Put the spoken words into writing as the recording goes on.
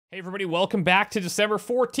Hey everybody, welcome back to December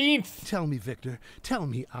 14th. Tell me, Victor, tell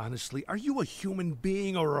me honestly, are you a human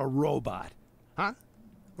being or a robot? Huh?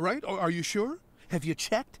 Right? Or are you sure? Have you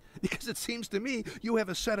checked? Because it seems to me you have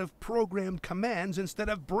a set of programmed commands instead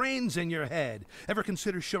of brains in your head. Ever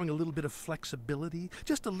consider showing a little bit of flexibility?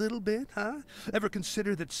 Just a little bit, huh? Ever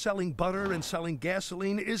consider that selling butter and selling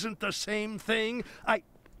gasoline isn't the same thing?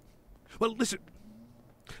 Well,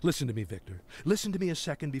 Listen to me, Victor. Listen to me a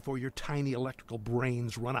second before your tiny electrical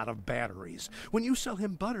brains run out of batteries. When you sell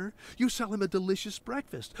him butter, you sell him a delicious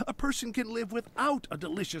breakfast. A person can live without a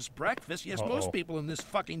delicious breakfast. Yes, most people in this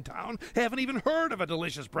fucking town haven't even heard of a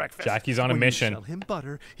delicious breakfast. Jackie's on a mission. When you sell him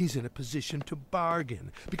butter, he's in a position to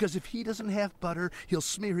bargain. Because if he doesn't have butter, he'll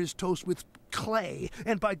smear his toast with clay,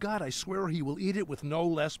 and by God, I swear he will eat it with no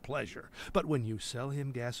less pleasure. But when you sell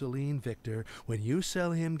him gasoline, Victor, when you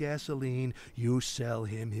sell him gasoline, you sell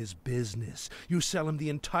him his business. You sell him the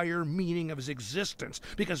entire meaning of his existence.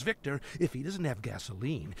 Because, Victor, if he doesn't have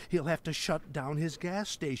gasoline, he'll have to shut down his gas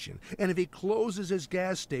station. And if he closes his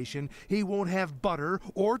gas station, he won't have butter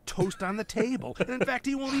or toast on the table. And in fact,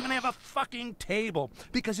 he won't even have a fucking table,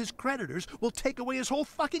 because his creditors will take away his whole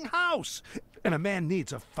fucking house. And a man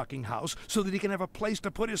needs a fucking house so that he can have a place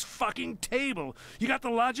to put his fucking table. You got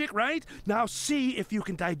the logic, right? Now see if you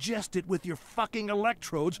can digest it with your fucking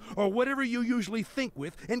electrodes or whatever you usually think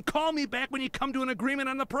with, and call me back when you come to an agreement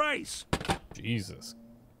on the price. Jesus.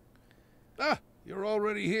 Ah, you're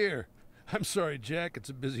already here. I'm sorry, Jack. It's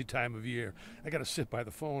a busy time of year. I gotta sit by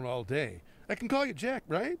the phone all day. I can call you Jack,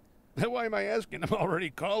 right? Why am I asking? I'm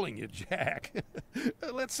already calling you Jack.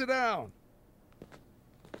 Let's sit down.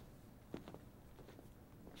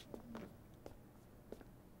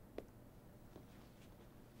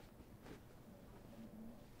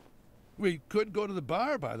 We could go to the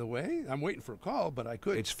bar, by the way. I'm waiting for a call, but I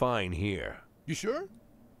could. It's fine here. You sure?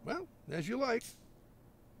 Well, as you like.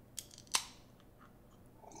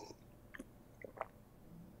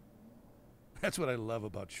 That's what I love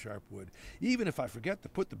about Sharpwood. Even if I forget to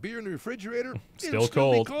put the beer in the refrigerator, it'll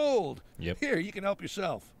still be cold. Yep. Here, you can help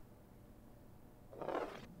yourself.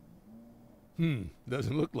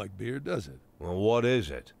 Doesn't look like beer, does it? Well, what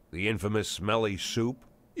is it? The infamous smelly soup?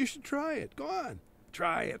 You should try it. Go on.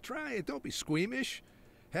 Try it. Don't be squeamish.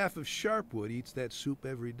 Half of Sharpwood eats that soup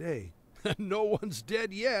every day. No one's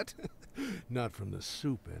dead yet. Not from the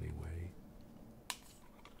soup, anyway.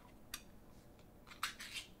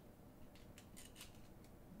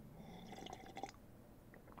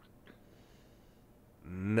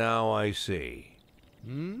 Now I see.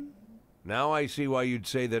 Now I see why you'd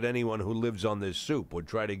say that anyone who lives on this soup would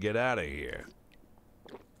try to get out of here.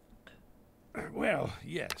 Well,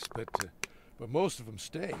 yes, but most of them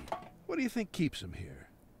stay. What do you think keeps them here?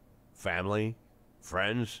 Family?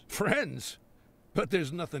 Friends? Friends? But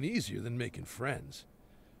there's nothing easier than making friends.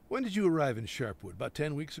 When did you arrive in Sharpwood? About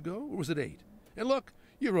 10 weeks ago? Or was it 8? And look,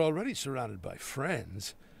 you're already surrounded by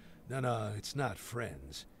friends. No, it's not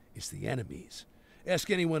friends. It's the enemies.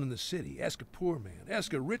 Ask anyone in the city. Ask a poor man.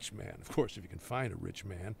 Ask a rich man. Of course, if you can find a rich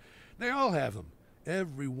man. They all have them.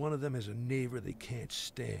 Every one of them has a neighbor they can't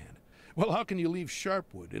stand. Well, how can you leave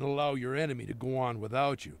Sharpwood and allow your enemy to go on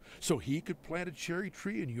without you? So he could plant a cherry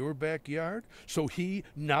tree in your backyard? So he,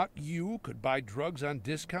 not you, could buy drugs on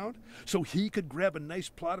discount? So he could grab a nice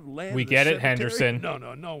plot of land? We get it, Henderson.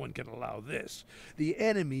 No one can allow this. The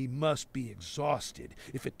enemy must be exhausted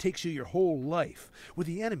if it takes you your whole life. With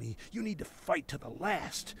the enemy, you need to fight to the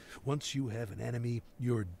last. Once you have an enemy,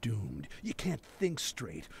 you're doomed. You can't think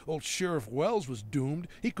straight. Old Sheriff Wells was doomed.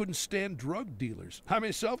 He couldn't stand drug dealers. I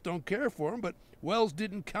myself don't care for them, but Wells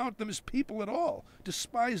didn't count them as people at all,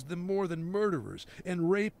 despised them more than murderers and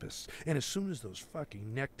rapists, and as soon as those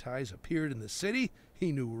fucking neckties appeared in the city,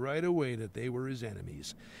 he knew right away that they were his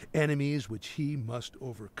enemies. Enemies which he must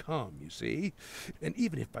overcome, you see? And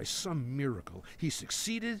even if by some miracle he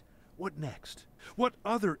succeeded, what next? What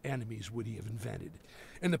other enemies would he have invented?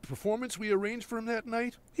 And the performance we arranged for him that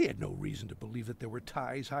night? He had no reason to believe that there were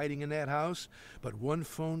ties hiding in that house. But one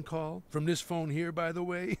phone call, from this phone here, by the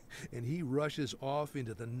way, and he rushes off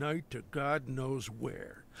into the night to God knows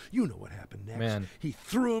where. You know what happened next. Man. He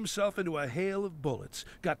threw himself into a hail of bullets.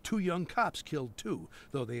 Got 2 young cops killed, too,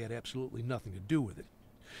 though they had absolutely nothing to do with it.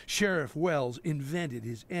 Sheriff Wells invented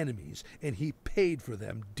his enemies, and he paid for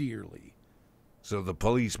them dearly. So the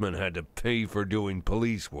policeman had to pay for doing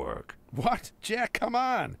police work. What? Jack, come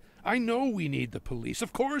on. I know we need the police.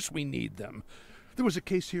 Of course we need them. There was a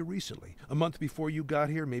case here recently, a month before you got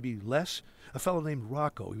here, maybe less. A fellow named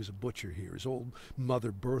Rocco, he was a butcher here. His old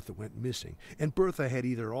mother Bertha went missing. And Bertha had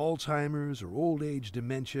either Alzheimer's or old age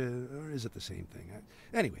dementia, or is it the same thing?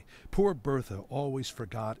 Anyway, poor Bertha always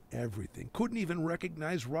forgot everything. Couldn't even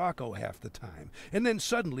recognize Rocco half the time. And then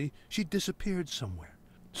suddenly, she disappeared somewhere.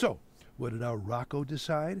 So, what did our Rocco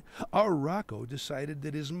decide? Our Rocco decided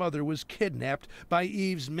that his mother was kidnapped by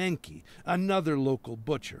Eves Menke, another local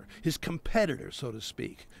butcher, his competitor, so to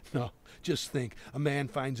speak. No, just think, a man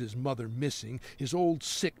finds his mother missing, his old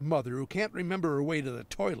sick mother who can't remember her way to the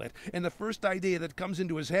toilet, and the first idea that comes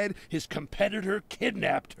into his head, his competitor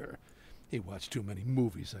kidnapped her. He watched too many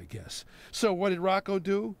movies, I guess. So what did Rocco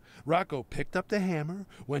do? Rocco picked up the hammer,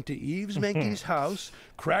 went to Eves Menke's house,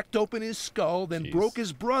 cracked open his skull, then broke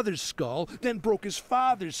his brother's skull, then broke his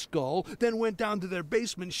father's skull, then went down to their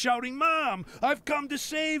basement shouting, "Mom, I've come to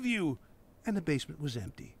save you!" And the basement was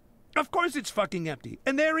empty. Of course it's fucking empty.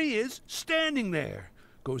 And there he is, standing there.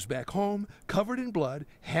 Goes back home, covered in blood,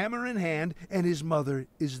 hammer in hand, and his mother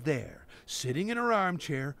is there, sitting in her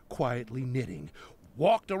armchair, quietly knitting.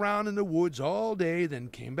 Walked around in the woods all day, then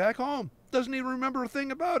came back home. Doesn't even remember a thing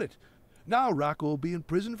about it. Now Rocco will be in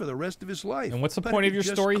prison for the rest of his life. And what's the But point if of your he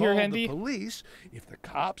just story here, called Hendy? The police, if the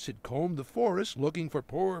cops had combed the forest looking for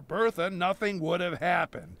poor Bertha, nothing would have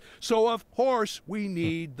happened. So of course we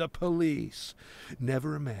need the police.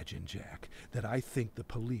 Never imagine, Jack, that I think the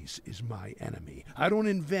police is my enemy. I don't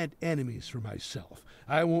invent enemies for myself.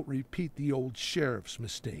 I won't repeat the old sheriff's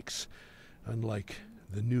mistakes, unlike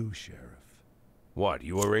the new sheriff. What,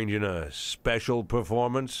 you arranging a special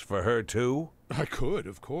performance for her too? I could,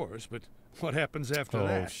 of course, but what happens after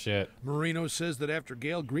that? Oh, shit. Marino says that after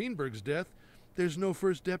Gail Greenberg's death, there's no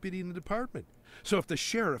first deputy in the department. So if the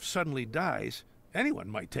sheriff suddenly dies, anyone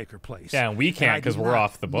might take her place. Yeah, and we can't because we're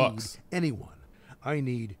off the books. Anyone. I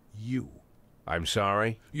need you. I'm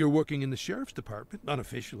sorry? You're working in the sheriff's department,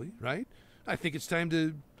 unofficially, right? I think it's time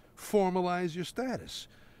to formalize your status.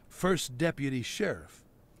 First deputy sheriff.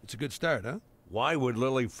 It's a good start, huh? Why would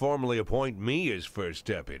Lily formally appoint me as first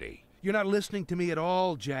deputy? You're not listening to me at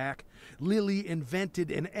all, Jack. Lily invented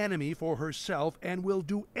an enemy for herself and will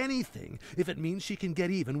do anything if it means she can get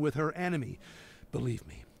even with her enemy. Believe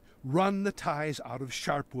me, run the ties out of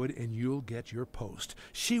Sharpwood and you'll get your post.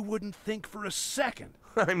 She wouldn't think for a second.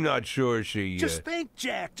 I'm not sure she... Just think,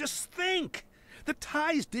 Jack, just think. The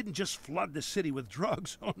ties didn't just flood the city with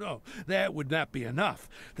drugs. Oh, no, that would not be enough.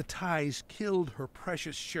 The ties killed her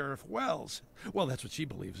precious Sheriff Wells. Well, that's what she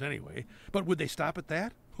believes anyway. But would they stop at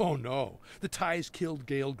that? Oh, no. The ties killed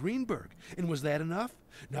Gail Greenberg. And was that enough?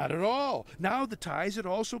 Not at all. Now the ties had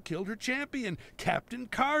also killed her champion, Captain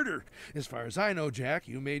Carter. As far as I know, Jack,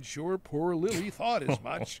 you made sure poor Lily thought as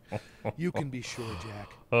much. You can be sure, Jack.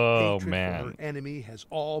 Oh, Hatred man. for her enemy has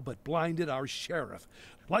all but blinded our sheriff.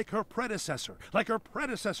 Like her predecessor, like her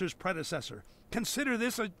predecessor's predecessor. Consider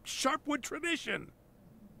this a Sharpwood tradition.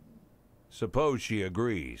 Suppose she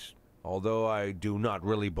agrees. Although I do not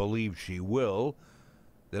really believe she will,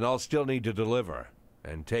 then I'll still need to deliver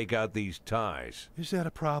and take out these ties. Is that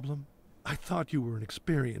a problem? I thought you were an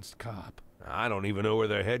experienced cop. I don't even know where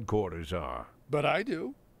their headquarters are. But I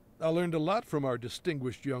do. I learned a lot from our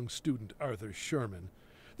distinguished young student, Arthur Sherman.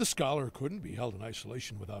 The scholar couldn't be held in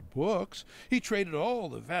isolation without books. He traded all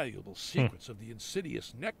the valuable secrets of the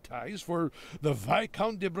insidious neckties for the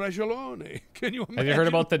Viscount de Bragelonne. Can you imagine? Have you heard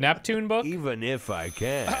about the Neptune book? Even if I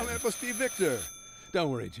can. Oh, that must be Victor. Don't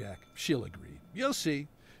worry, Jack. She'll agree. You'll see.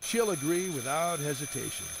 She'll agree without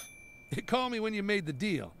hesitation. Call me when you made the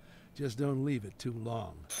deal. Just don't leave it too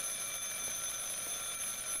long.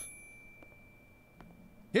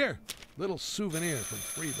 Here, little souvenir from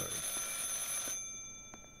Freeburg.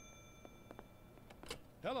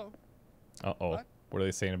 Hello. Uh-oh. What are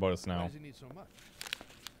they saying about us Why now? does he need so much?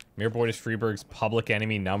 Mayor Boyd is Freeburg's public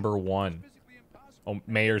enemy #1. Physically impossible. Oh,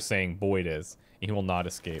 Mayor's saying Boyd is. He will not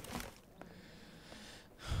escape.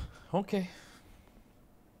 Okay.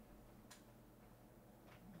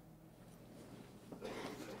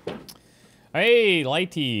 Hey,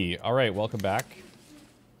 Lighty. All right, welcome back.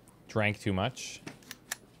 Drank too much.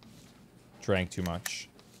 Drank too much.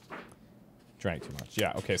 Drank too much.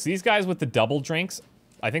 Yeah, okay. So these guys with the double drinks,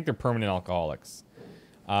 I think they're permanent alcoholics.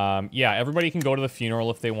 Yeah, everybody can go to the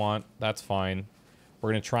funeral if they want. That's fine.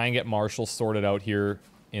 We're going to try and get Marshall sorted out here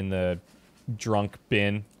in the drunk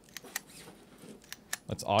bin.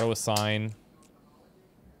 Let's auto-assign.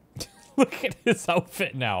 Look at his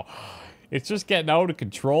outfit now. It's just getting out of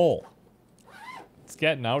control. It's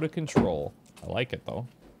getting out of control. I like it, though.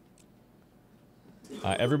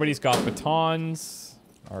 Everybody's got batons.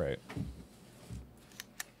 All right.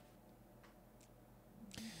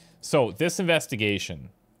 So this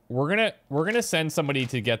investigation, we're gonna send somebody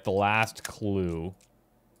to get the last clue.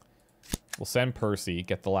 We'll send Percy,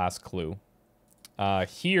 get the last clue.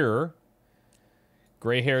 Here,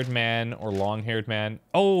 gray-haired man or long-haired man.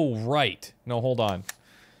 Oh, right. No, hold on.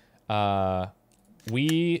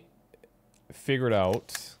 We figured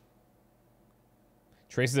out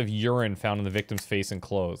traces of urine found in the victim's face and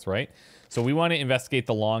clothes, right? So we want to investigate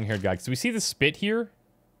the long-haired guy. So we see the spit here.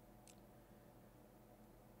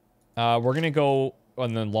 We're going to go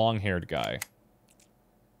on the long-haired guy.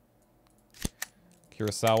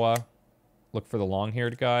 Kurosawa. Look for the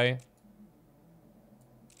long-haired guy.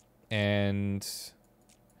 And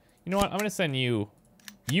you know what? I'm going to send you.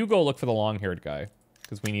 You go look for the long-haired guy.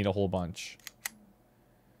 Because we need a whole bunch.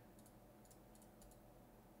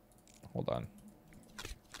 Hold on.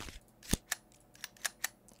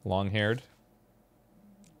 Long-haired.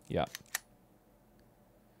 Yeah.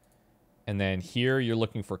 And then here you're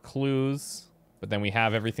looking for clues. But then we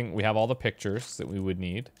have everything. We have all the pictures that we would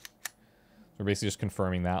need. We're basically just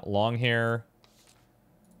confirming that. Long hair.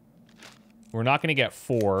 We're not going to get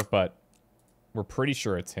 4, but we're pretty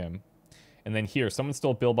sure it's him. And then here, someone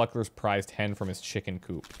stole Bill Buckler's prized hen from his chicken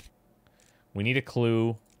coop. We need a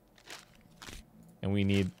clue. And we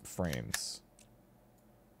need frames.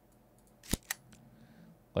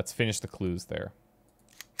 Let's finish the clues there.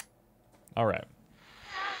 All right.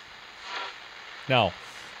 Now,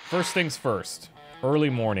 first things first. Early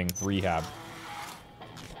morning rehab.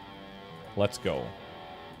 Let's go.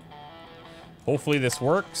 Hopefully this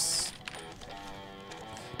works.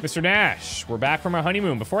 Mr. Nash, we're back from our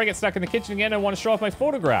honeymoon. Before I get stuck in the kitchen again, I want to show off my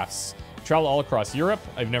photographs. I traveled all across Europe.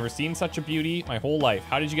 I've never seen such a beauty my whole life.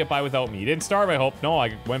 How did you get by without me? You didn't starve, I hope. No,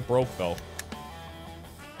 I went broke, though.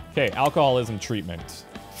 Okay, alcoholism treatment.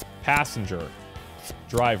 Passenger.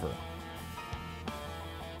 Driver.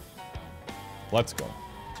 Let's go.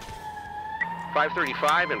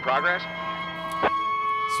 535 in progress.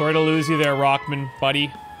 Sorry to lose you there, Rockman, buddy.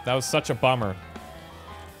 That was such a bummer.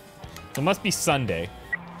 It must be Sunday.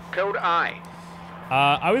 Code I.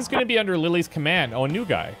 I was going to be under Lily's command. Oh, a new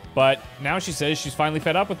guy. But now she says she's finally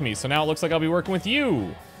fed up with me, so now it looks like I'll be working with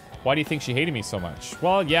you. Why do you think she hated me so much?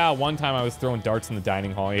 Well, yeah, one time I was throwing darts in the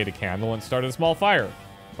dining hall. I ate a candle and started a small fire.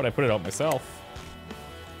 But I put it out myself.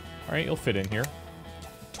 All right, you'll fit in here.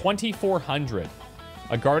 2,400.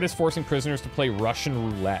 A guard is forcing prisoners to play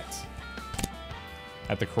Russian roulette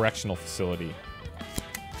at the correctional facility.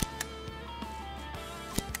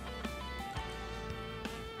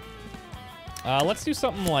 Let's do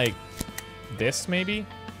something like this, maybe.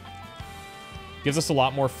 Gives us a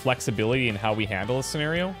lot more flexibility in how we handle a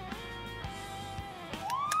scenario.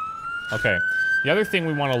 Okay. The other thing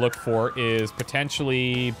we want to look for is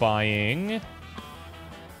potentially buying...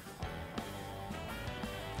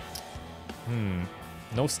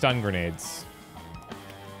 No stun grenades.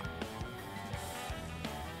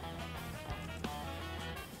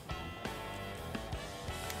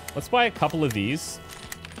 Let's buy a couple of these.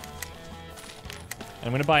 And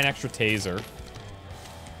I'm going to buy an extra taser.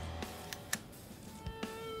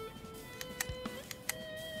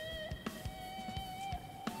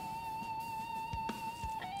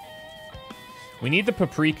 We need the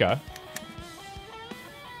paprika.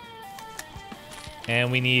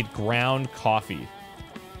 And we need ground coffee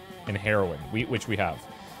and heroin, which we have.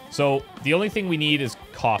 So the only thing we need is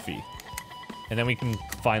coffee. And then we can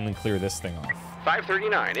finally clear this thing off.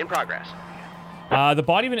 539 in progress. The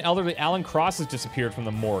body of an elderly Alan Cross has disappeared from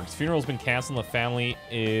the morgue. His funeral's been canceled and the family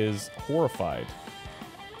is horrified.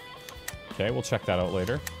 Okay, we'll check that out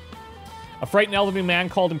later. A frightened elderly man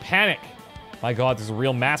called in panic. My God, there's a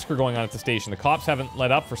real massacre going on at the station. The cops haven't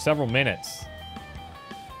let up for several minutes.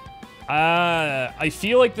 I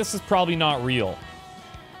feel like this is probably not real.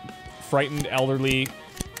 Frightened elderly.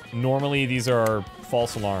 Normally, these are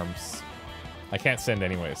false alarms. I can't send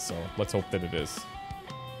anyways, so let's hope that it is.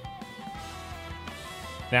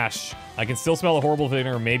 Nash, I can still smell a horrible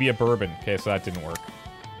vinegar, maybe a bourbon. Okay, so that didn't work.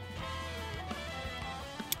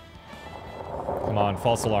 Come on,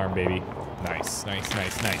 false alarm, baby. Nice, nice,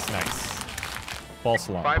 nice, nice, nice. False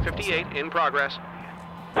alarm. 558 in progress.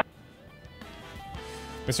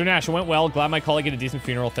 Mr. Nash, it went well. Glad my colleague had a decent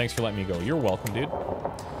funeral. Thanks for letting me go. You're welcome, dude.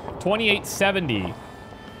 2870.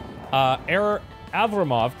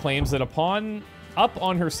 Avramov claims that up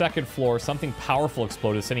on her second floor, something powerful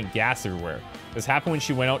exploded, sending gas everywhere. This happened when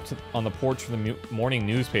she went out on the porch for the morning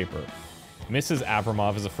newspaper. Mrs.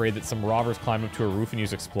 Avramov is afraid that some robbers climbed up to her roof and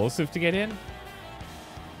used explosive to get in.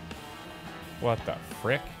 What the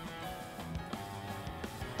frick?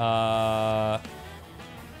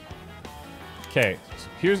 Okay, so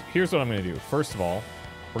here's what I'm gonna do. First of all,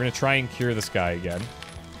 we're gonna try and cure this guy again.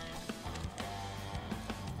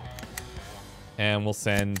 And we'll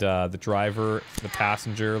send the driver, the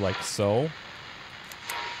passenger, like so.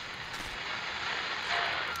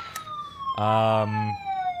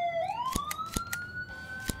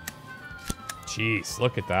 Jeez,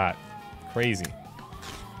 look at that. Crazy.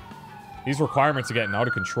 These requirements are getting out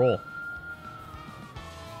of control.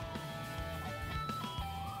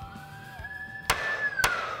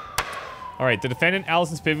 Alright, the defendant,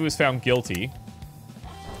 Allison Spivey, was found guilty.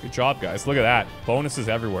 Good job, guys. Look at that. Bonuses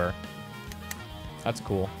everywhere. That's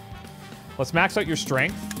cool. Let's max out your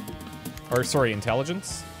strength. Or, sorry,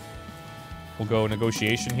 intelligence. We'll go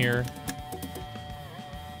negotiation here.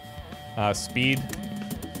 Speed.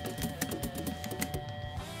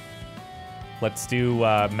 Let's do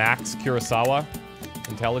max Kurosawa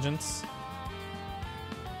intelligence.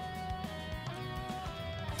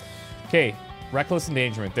 Okay, reckless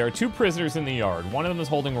endangerment. There are 2 prisoners in the yard. One of them is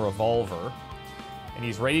holding a revolver, and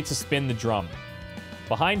he's ready to spin the drum.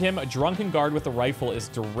 Behind him, a drunken guard with a rifle is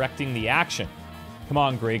directing the action. Come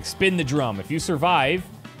on, Greg, spin the drum. If you survive,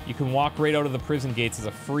 you can walk right out of the prison gates as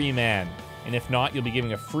a free man. And if not, you'll be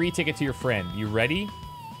giving a free ticket to your friend. You ready?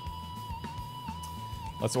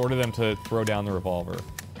 Let's order them to throw down the revolver.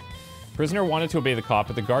 Prisoner wanted to obey the cop,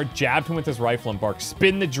 but the guard jabbed him with his rifle and barked,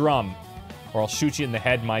 "Spin the drum, or I'll shoot you in the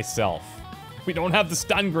head myself." We don't have the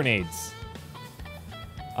stun grenades.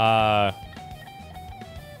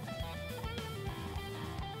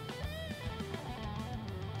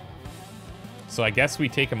 So I guess we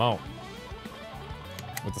take him out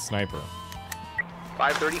with the sniper.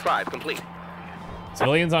 535 complete.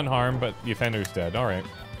 Civilians unharmed, but the offender's dead. All right.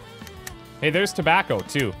 Hey, there's tobacco,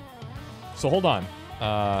 too. So hold on.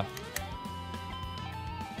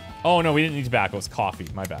 Oh, no, we didn't need tobacco. It's coffee.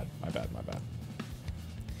 My bad. My bad. My bad.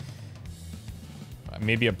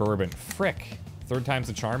 Maybe a bourbon. Frick. 3rd time's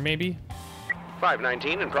the charm, maybe?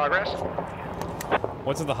 519 in progress.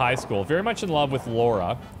 What's at the high school? Very much in love with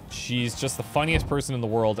Laura. She's just the funniest person in the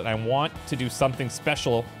world, and I want to do something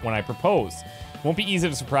special when I propose. Won't be easy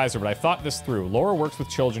to surprise her, but I thought this through. Laura works with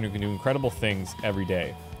children who can do incredible things every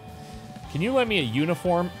day. Can you lend me a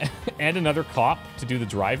uniform and another cop to do the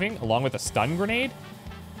driving, along with a stun grenade?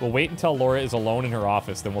 We'll wait until Laura is alone in her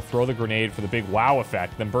office, then we'll throw the grenade for the big wow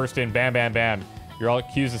effect, then burst in, bam, bam, bam. You're all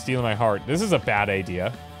accused of stealing my heart. This is a bad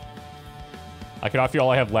idea. I could offer you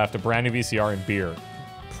all I have left, a brand new VCR and beer.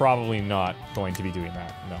 Probably not going to be doing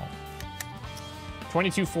that, no.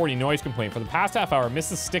 2240, noise complaint. For the past half hour,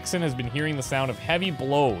 Mrs. Stickson has been hearing the sound of heavy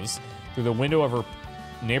blows through the window of her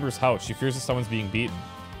neighbor's house. She fears that someone's being beaten.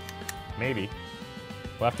 Maybe.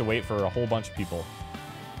 We'll have to wait for a whole bunch of people.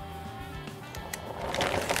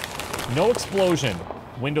 No explosion.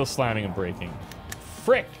 Window slamming and breaking.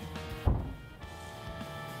 Frick!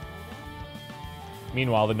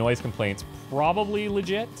 Meanwhile, the noise complaint's probably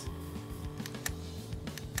legit.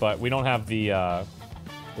 But we don't have the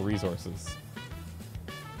resources.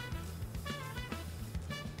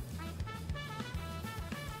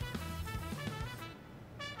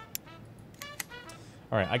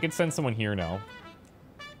 Alright, I could send someone here now.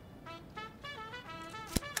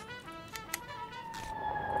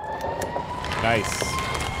 Nice.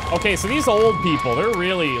 Okay, so these old people, they're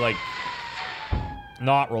really, like,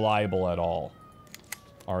 not reliable at all.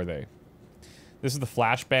 Are they? This is the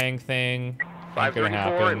flashbang thing. Not gonna 534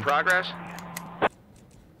 happen. in progress.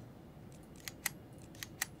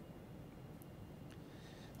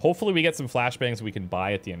 Hopefully we get some flashbangs we can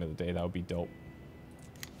buy at the end of the day. That would be dope.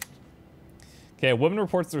 Okay, a woman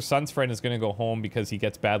reports their son's friend is going to go home because he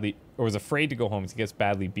gets badly, or is afraid to go home because he gets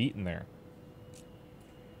badly beaten there.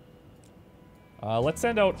 Let's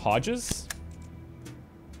send out Hodges.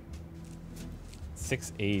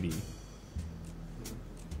 680.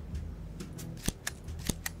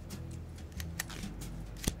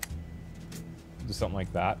 Do something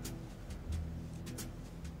like that.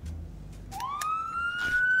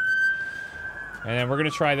 And then we're going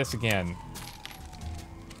to try this again.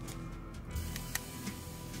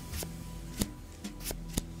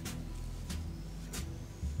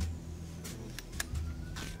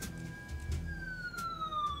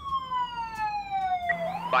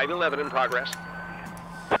 .511 in progress.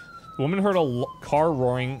 The woman heard a car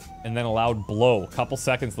roaring and then a loud blow. A couple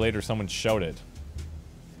seconds later, someone shouted.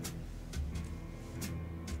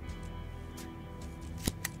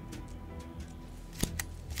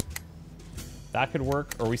 That could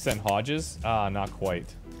work. Or we send Hodges. Ah, not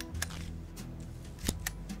quite.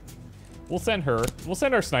 We'll send her. We'll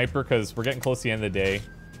send our sniper because we're getting close to the end of the day.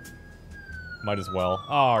 Might as well.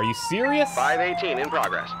 Oh, are you serious? 518 in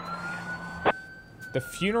progress. The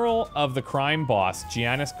funeral of the crime boss,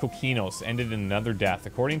 Giannis Kokinos, ended in another death.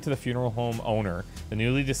 According to the funeral home owner, the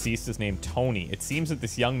newly deceased is named Tony. It seems that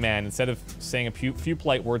this young man, instead of saying a few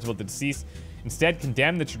polite words about the deceased, instead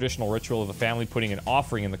condemned the traditional ritual of the family putting an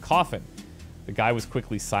offering in the coffin. The guy was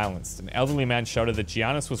quickly silenced. An elderly man shouted that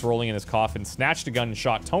Giannis was rolling in his coffin, snatched a gun, and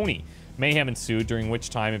shot Tony. Mayhem ensued, during which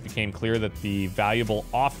time it became clear that the valuable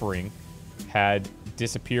offering had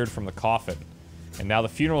disappeared from the coffin. And now the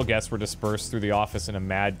funeral guests were dispersed through the office in a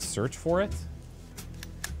mad search for it.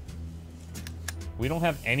 We don't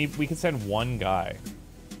have any... We can send one guy.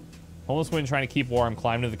 Homeless woman trying to keep warm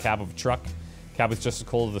climbed into the cab of a truck. Cab was just as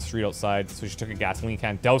cold as the street outside, so she took a gasoline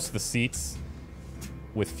can, doused the seats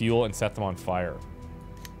with fuel, and set them on fire.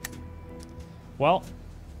 Well,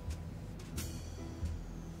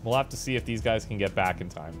 we'll have to see if these guys can get back in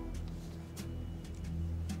time.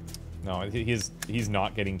 No, he's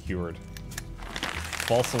not getting cured.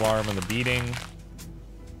 False alarm on the beating.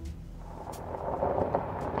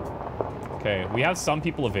 Okay, we have some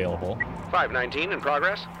people available. 519 in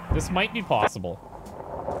progress. This might be possible.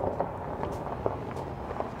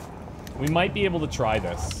 We might be able to try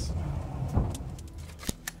this.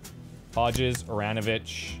 Hodges,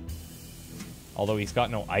 Aranovich. Although he's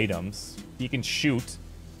got no items. He can shoot,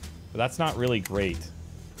 but that's not really great.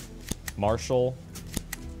 Marshall.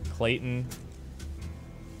 Clayton.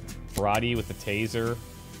 Brady with the taser.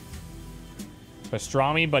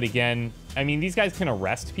 Pastrami, but again, I mean, these guys can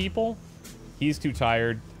arrest people. He's too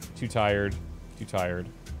tired, too tired, too tired.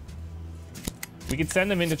 We could send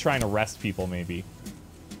them in to try and arrest people, maybe.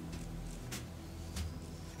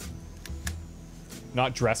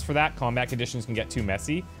 Not dressed for that. Combat conditions can get too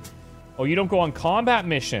messy. Oh, you don't go on combat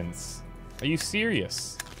missions. Are you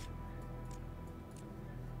serious?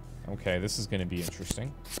 Okay, this is going to be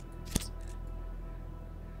interesting.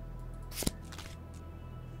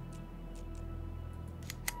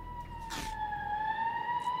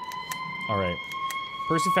 Alright.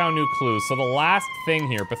 Person found new clues. So the last thing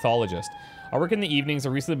here, pathologist. I work in the evenings.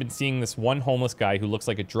 I've recently been seeing this one homeless guy who looks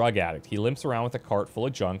like a drug addict. He limps around with a cart full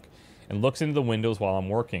of junk and looks into the windows while I'm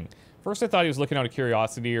working. First I thought he was looking out of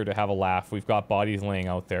curiosity or to have a laugh. We've got bodies laying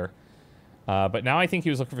out there. But now I think he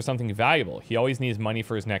was looking for something valuable. He always needs money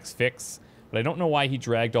for his next fix. But I don't know why he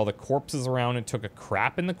dragged all the corpses around and took a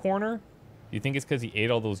crap in the corner. Do you think it's because he ate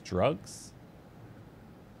all those drugs?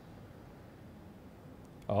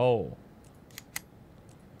 Oh.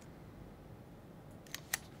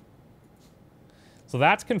 So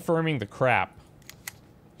that's confirming the crap.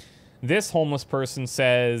 This homeless person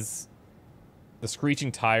says the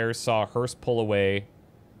screeching tires saw a hearse pull away.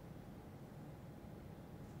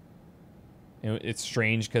 It's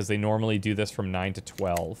strange because they normally do this from 9 to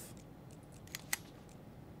 12.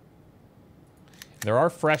 There are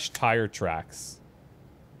fresh tire tracks.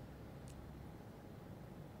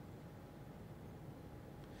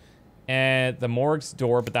 And the morgue's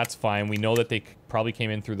door, but that's fine. We know that they probably came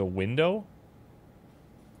in through the window.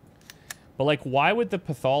 But like, why would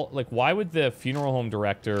why would the funeral home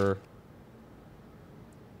director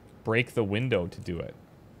break the window to do it?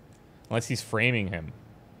 Unless he's framing him.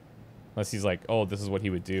 Unless he's like, oh, this is what he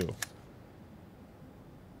would do.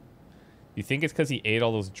 You think it's because he ate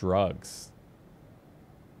all those drugs?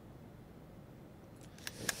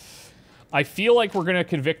 I feel like we're gonna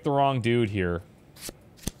convict the wrong dude here.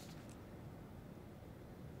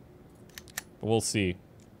 But we'll see.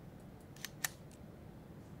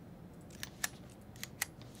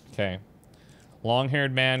 Okay.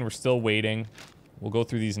 Long-haired man, we're still waiting. We'll go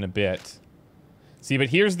through these in a bit. See, but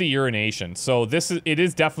here's the urination. So it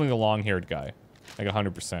is definitely the long-haired guy. Like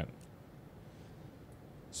 100%.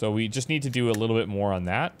 So we just need to do a little bit more on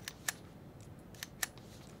that.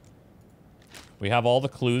 We have all the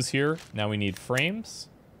clues here. Now we need frames.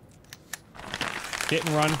 Hit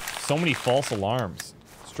and run. So many false alarms.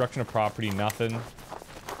 Destruction of property, nothing.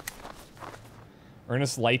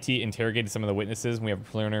 Ernest Lighty interrogated some of the witnesses, and we have a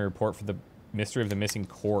preliminary report for the mystery of the missing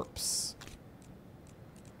corpse.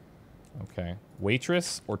 Okay.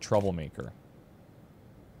 Waitress or troublemaker?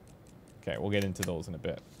 Okay, we'll get into those in a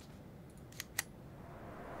bit.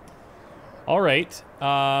 Alright.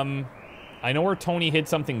 I know where Tony hid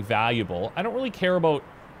something valuable. I don't really care about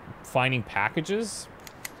finding packages.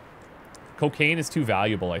 Cocaine is too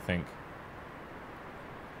valuable, I think.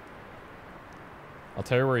 I'll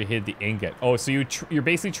tell you where he hid the ingot. Oh, so you're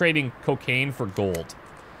basically trading cocaine for gold.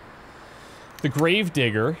 The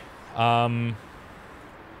Gravedigger. Sorry.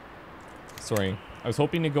 I was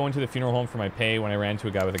hoping to go into the funeral home for my pay when I ran into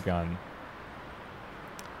a guy with a gun.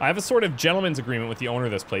 I have a sort of gentleman's agreement with the owner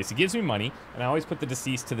of this place. He gives me money, and I always put the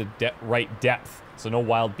deceased to the right depth, so no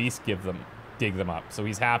wild beasts dig them up. So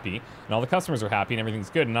he's happy, and all the customers are happy, and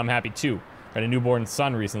everything's good, and I'm happy too. Got a newborn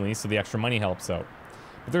son recently, so the extra money helps out.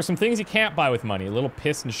 But there's some things you can't buy with money. A little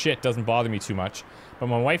piss and shit doesn't bother me too much. But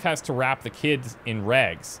my wife has to wrap the kids in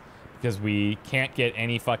rags because we can't get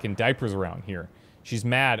any fucking diapers around here. She's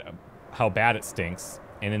mad how bad it stinks.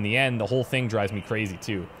 And in the end, the whole thing drives me crazy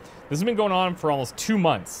too. This has been going on for almost 2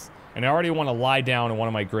 months. And I already want to lie down in one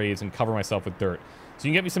of my graves and cover myself with dirt. So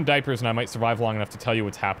you can get me some diapers and I might survive long enough to tell you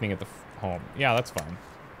what's happening at the home. Yeah, that's fine.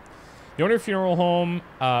 The owner of the funeral home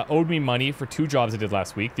owed me money for 2 jobs I did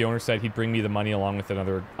last week. The owner said he'd bring me the money along with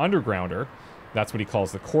another undergrounder. That's what he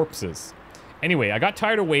calls the corpses. Anyway, I got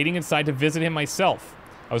tired of waiting and decided to visit him myself.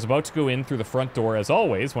 I was about to go in through the front door, as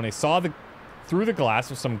always, when I saw through the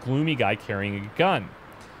glass of some gloomy guy carrying a gun.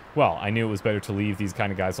 Well, I knew it was better to leave these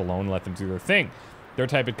kind of guys alone and let them do their thing. Their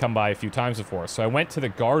type had come by a few times before, so I went to the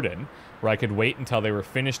garden where I could wait until they were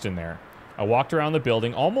finished in there. I walked around the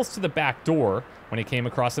building, almost to the back door, when I came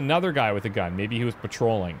across another guy with a gun. Maybe he was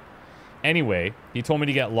patrolling. Anyway, he told me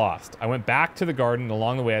to get lost. I went back to the garden, and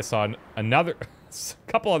along the way I saw a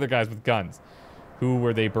couple other guys with guns. Who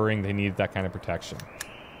were they burying? They needed that kind of protection.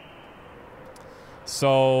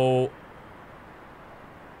 So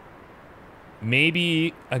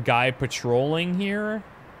maybe a guy patrolling here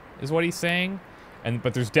is what he's saying.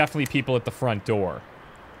 But there's definitely people at the front door.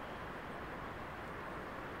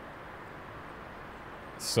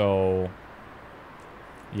 So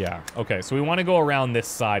yeah, okay, so we want to go around this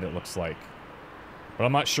side, it looks like. But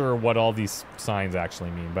I'm not sure what all these signs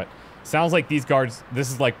actually mean. But sounds like these guards,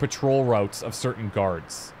 this is like patrol routes of certain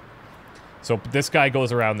guards. So this guy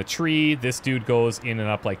goes around the tree, this dude goes in and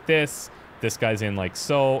up like this guy's in like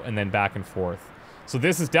so, and then back and forth. So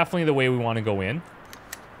this is definitely the way we want to go in.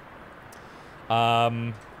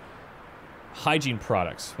 Hygiene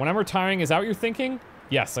products. When I'm retiring, is that what you're thinking?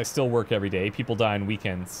 Yes, I still work every day. People die on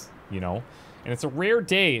weekends, you know. And it's a rare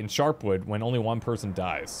day in Sharpwood when only one person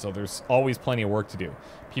dies. So there's always plenty of work to do.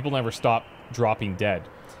 People never stop dropping dead.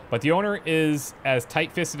 But the owner is as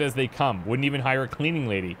tight-fisted as they come. Wouldn't even hire a cleaning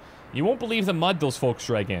lady. You won't believe the mud those folks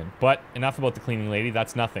drag in. But enough about the cleaning lady.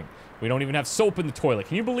 That's nothing. We don't even have soap in the toilet.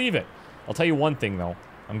 Can you believe it? I'll tell you one thing, though.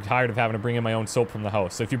 I'm tired of having to bring in my own soap from the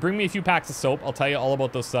house. So if you bring me a few packs of soap, I'll tell you all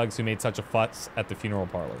about those thugs who made such a fuss at the funeral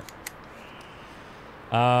parlor.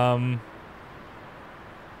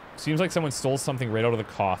 Seems like someone stole something right out of the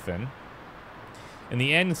coffin. In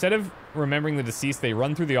the end, instead of remembering the deceased, they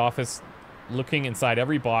run through the office, looking inside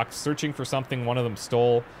every box, searching for something one of them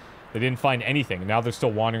stole. They didn't find anything, and now they're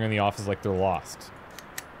still wandering in the office like they're lost.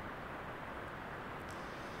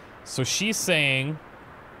 So she's saying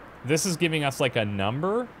this is giving us like a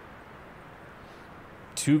number.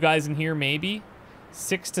 2 guys in here, maybe.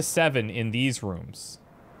 6 to 7 in these rooms.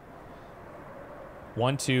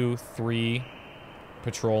 1, 2, 3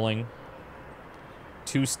 patrolling.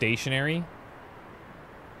 2 stationary.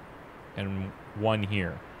 And 1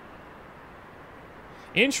 here.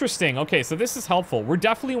 Interesting. Okay, so this is helpful. We're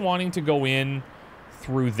definitely wanting to go in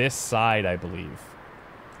through this side, I believe.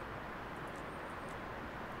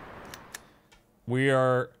 We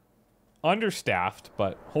are understaffed,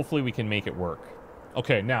 but hopefully we can make it work.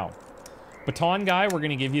 Okay, now, baton guy, we're going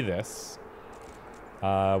to give you this.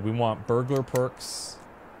 We want burglar perks.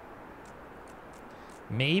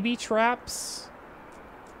 Maybe traps.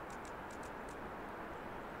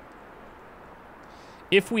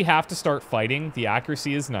 If we have to start fighting, the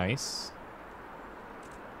accuracy is nice.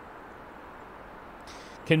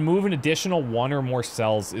 Can move an additional 1 or more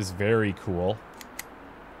cells is very cool.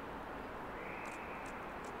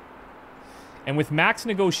 And with max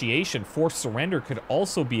negotiation, forced surrender could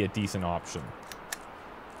also be a decent option.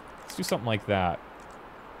 Let's do something like that.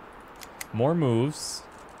 More moves.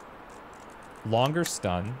 Longer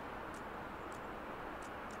stun.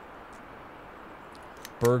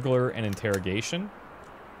 Burglar and interrogation.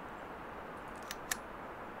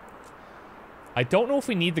 I don't know if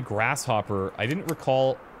we need the grasshopper. I didn't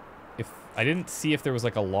recall if... I didn't see if there was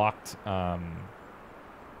like a locked...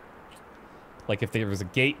 like if there was a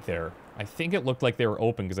gate there. I think it looked like they were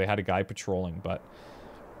open because they had a guy patrolling, but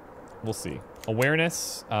we'll see.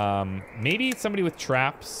 Awareness. Maybe somebody with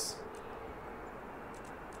traps.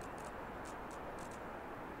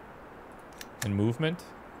 And movement.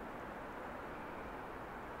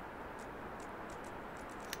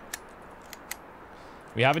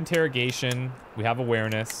 We have interrogation. We have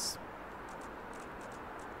awareness.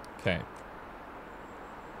 Okay.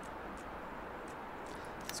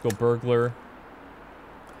 Let's go burglar.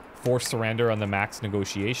 Forced surrender on the max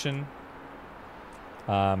negotiation.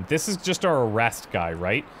 This is just our arrest guy,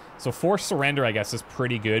 right? So forced surrender, I guess, is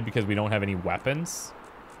pretty good because we don't have any weapons.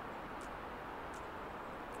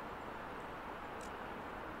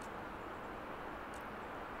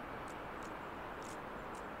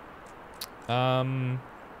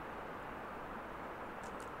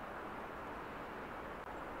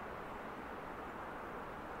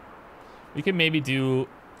 We could maybe do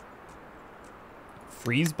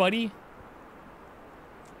freeze buddy.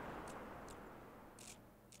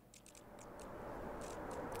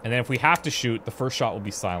 And then if we have to shoot, the first shot will be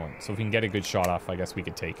silent. So if we can get a good shot off, I guess we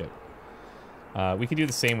could take it. We could do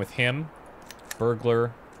the same with him.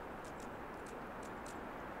 Burglar.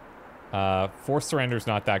 Forced surrender's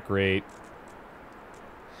not that great.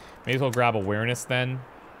 May as well grab awareness then.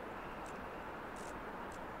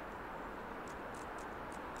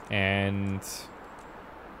 And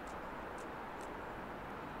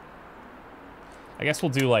I guess we'll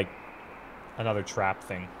do like another trap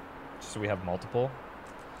thing, just so we have multiple.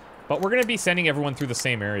 But we're going to be sending everyone through the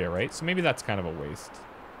same area, right? So maybe that's kind of a waste.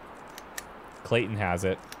 Clayton has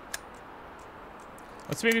it.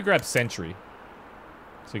 Let's maybe grab Sentry,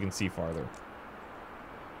 so we can see farther.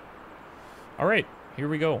 All right, here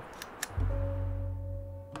we go.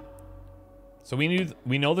 So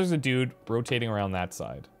we know there's a dude rotating around that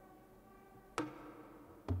side.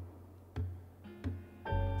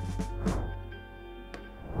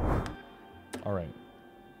 All right.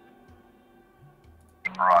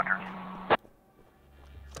 Roger.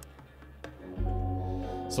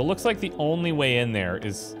 So it looks like the only way in there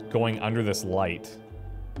is going under this light.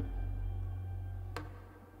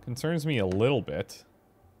 Concerns me a little bit.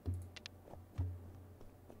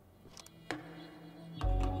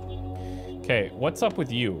 Okay, what's up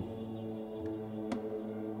with you?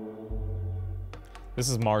 This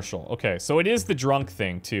is Marshall. Okay, so it is the drunk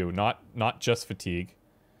thing too, not just fatigue.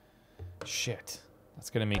 Shit, that's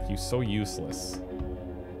gonna make you so useless.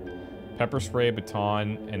 Pepper spray,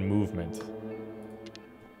 baton, and movement.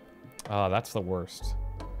 Ah, that's the worst.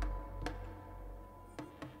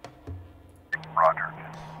 Roger.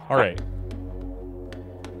 All right.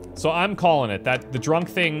 So I'm calling it that the drunk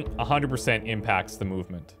thing 100% impacts the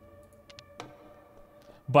movement.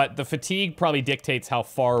 But the fatigue probably dictates how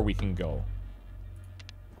far we can go.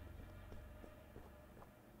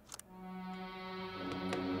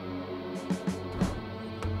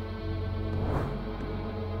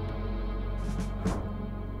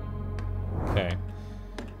 Okay.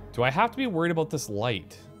 Do I have to be worried about this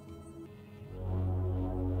light?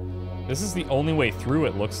 This is the only way through,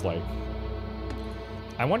 it looks like.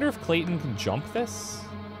 I wonder if Clayton can jump this?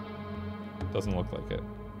 Doesn't look like it.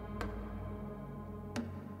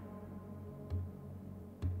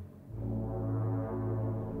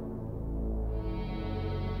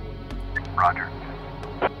 Roger.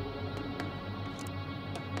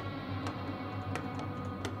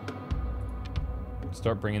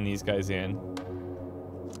 Start bringing these guys in.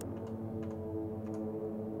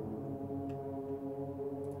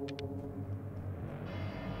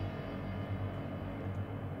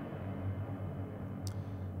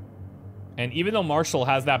 And even though Marshall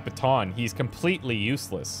has that baton, he's completely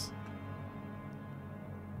useless.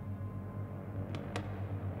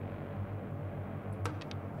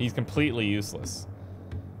 He's completely useless.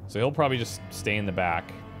 So he'll probably just stay in the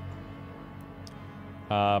back.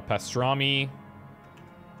 Pastrami.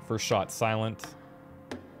 First shot silent.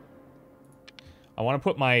 I want to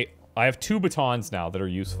put my... I have 2 batons now that are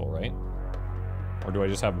useful, right? Or do I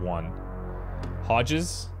just have 1?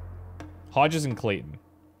 Hodges. Hodges and Clayton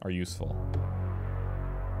are useful.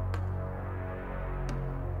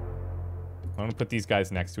 I'm going to put these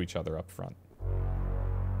guys next to each other up front.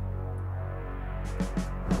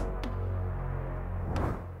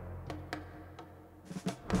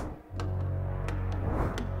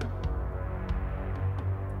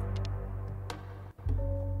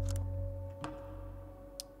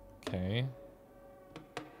 Okay.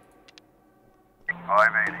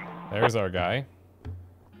 580. There's our guy.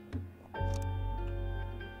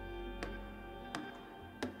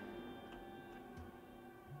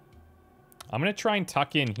 I'm gonna try and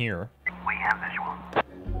tuck in here. We have visual.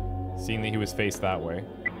 Seeing that he was faced that way.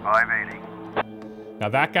 580. Now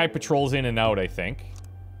that guy patrols in and out, I think.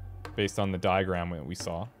 Based on the diagram that we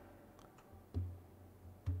saw.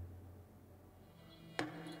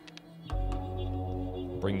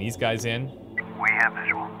 Bring these guys in. We have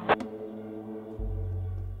visual.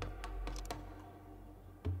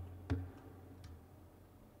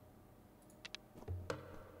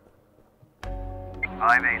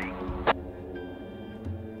 580.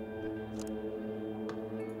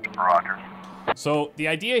 Roger. So the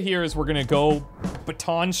idea here is we're gonna go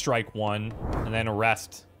baton strike 1 and then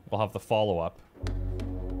arrest. We'll have the follow-up.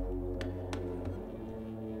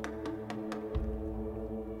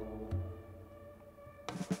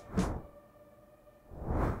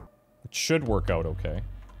 It should work out okay.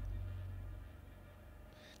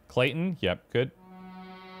 Clayton? Yep, good.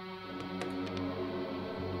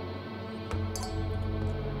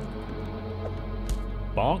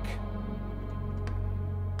 Bonk.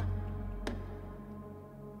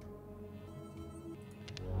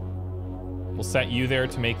 We'll set you there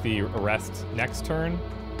to make the arrest next turn.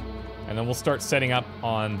 And then we'll start setting up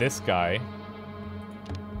on this guy.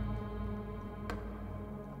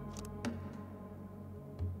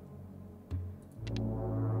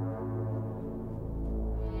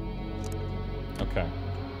 Okay.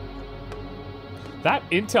 That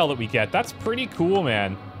intel that we get, that's pretty cool,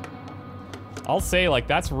 man. I'll say, like,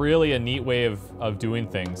 that's really a neat way of doing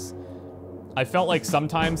things. I felt like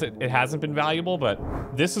sometimes it hasn't been valuable, but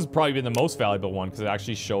this has probably been the most valuable one because it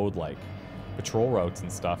actually showed, like, patrol routes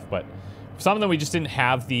and stuff. But some of them we just didn't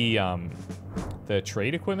have the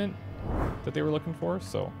trade equipment that they were looking for,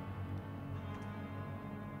 so.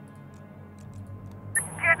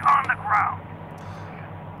 Get on the ground.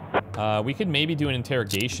 We could maybe do an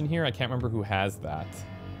interrogation here. I can't remember who has that.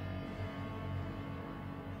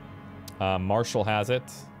 Marshall has it.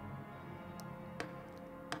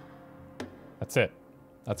 That's it.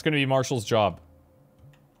 That's going to be Marshall's job.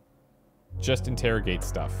 Just interrogate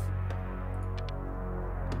stuff.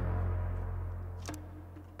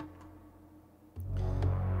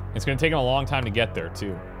 It's going to take him a long time to get there,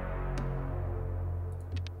 too.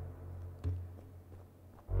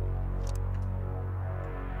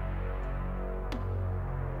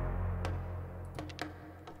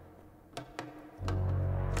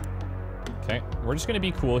 Okay, we're just going to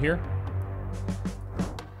be cool here.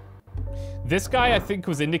 This guy, I think,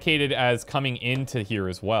 was indicated as coming into here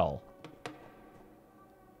as well.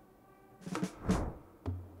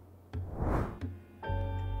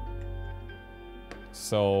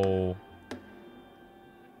 So,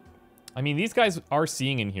 I mean, these guys are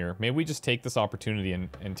seeing in here. Maybe we just take this opportunity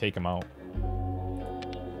and take them out.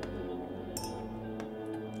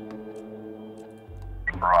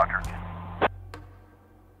 Roger.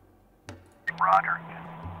 Roger.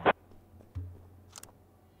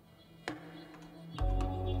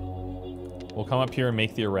 We'll come up here and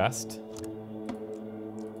make the arrest.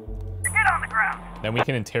 Get on the ground. Then we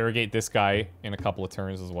can interrogate this guy in a couple of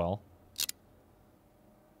turns as well.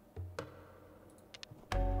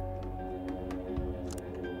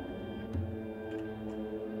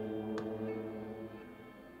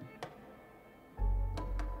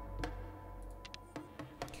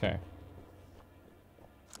 Okay.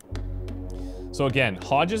 So again,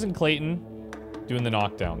 Hodges and Clayton doing the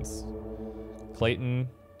knockdowns. Clayton,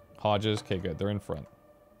 Hodges, okay, good. They're in front.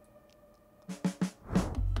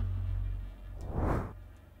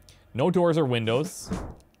 No doors or windows.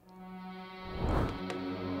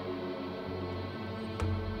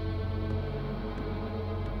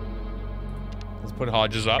 Let's put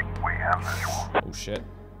Hodges up. We have visual. Oh shit.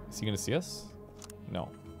 Is he gonna see us? No.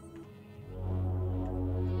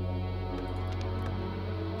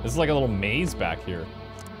 This is like a little maze back here.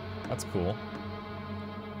 That's cool.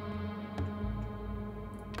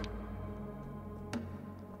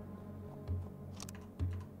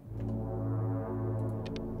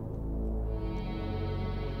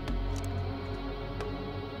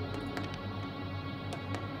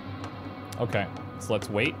 Okay, so let's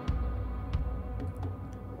wait.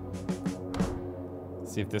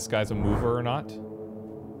 See if this guy's a mover or not.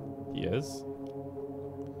 He is.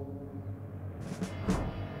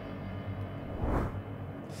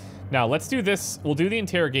 Now, let's do this. We'll do the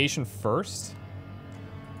interrogation first.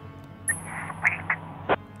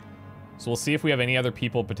 So we'll see if we have any other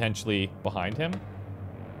people potentially behind him.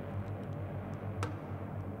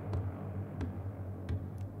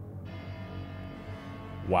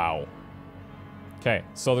 Wow. Okay,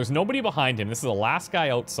 so there's nobody behind him. This is the last guy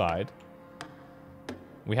outside.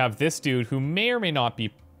 We have this dude who may or may not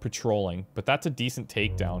be patrolling, but that's a decent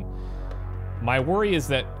takedown. My worry is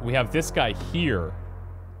that we have this guy here.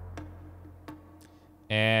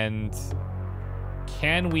 And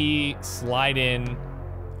can we slide in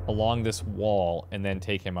along this wall and then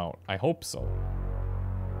take him out? I hope so.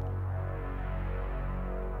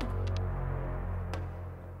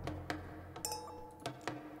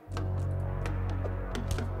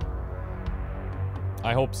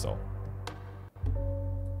 I hope so.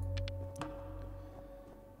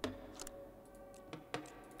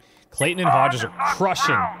 Clayton and Hodges are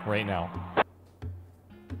crushing right now.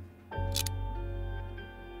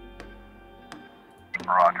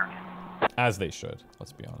 Roger. As they should,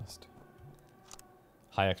 let's be honest.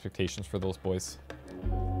 High expectations for those boys.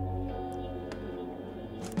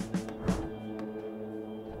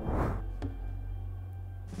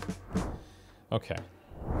 Okay.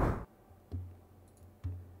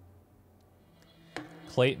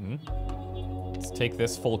 Clayton. Let's take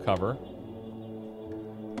this full cover.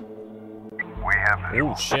 We have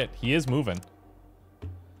visual. Oh, shit. He is moving.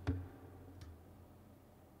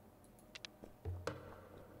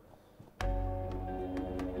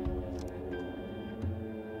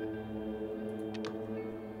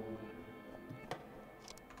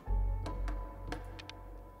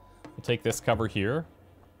 We'll take this cover here.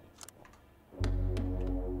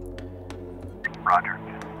 Roger.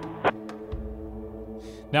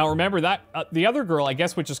 Now, remember that the other girl, I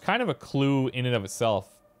guess, which is kind of a clue in and of itself.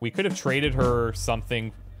 We could have traded her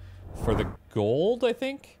something for the gold, I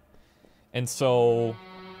think. And so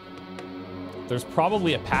there's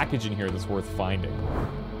probably a package in here that's worth finding.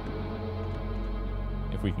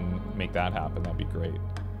 If we can make that happen, that'd be great.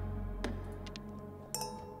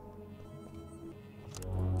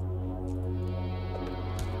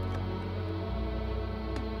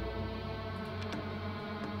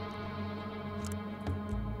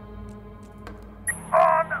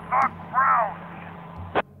 On the ground.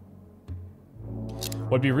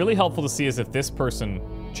 What'd be really helpful to see is if this person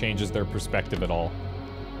changes their perspective at all.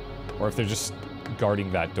 Or if they're just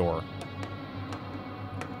guarding that door.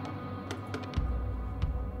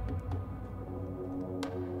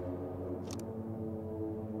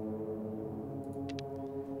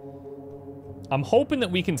 I'm hoping that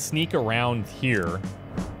we can sneak around here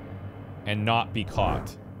and not be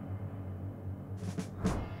caught.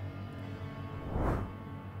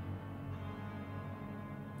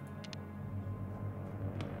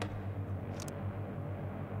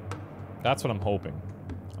 That's what I'm hoping.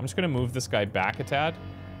 I'm just gonna move this guy back a tad.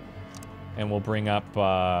 And we'll bring up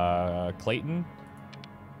Clayton.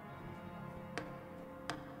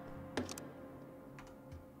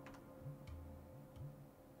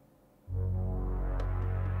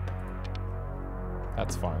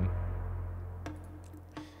 That's fine.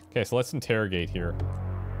 Okay, so let's interrogate here.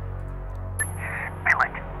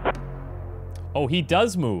 Oh, he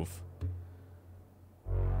does move.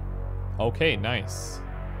 Okay, nice.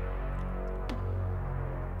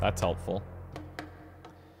 That's helpful.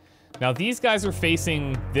 Now these guys are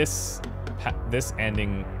facing this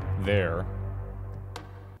ending there.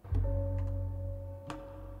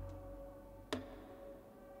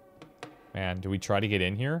 Man, do we try to get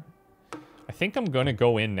in here? I think I'm gonna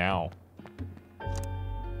go in now.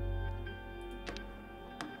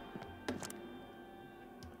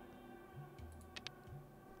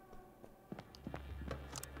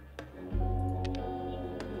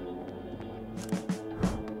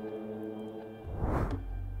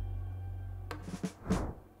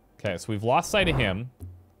 Okay, so we've lost sight of him.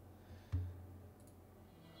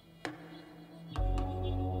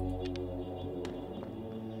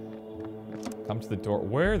 Come to the door.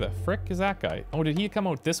 Where the frick is that guy? Oh, did he come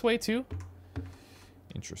out this way too?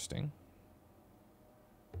 Interesting.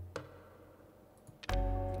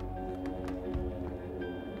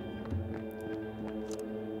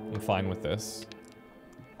 I'm fine with this.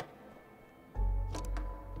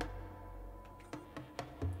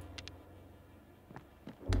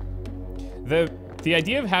 The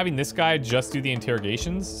idea of having this guy just do the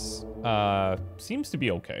interrogations seems to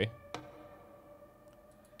be okay.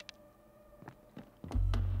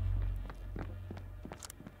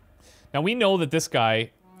 Now we know that this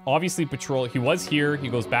guy obviously he was here, he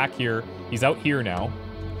goes back here, he's out here now.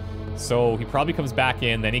 So he probably comes back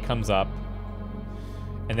in, then he comes up.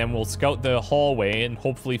 And then we'll scout the hallway and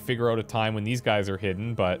hopefully figure out a time when these guys are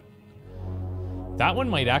hidden, but that one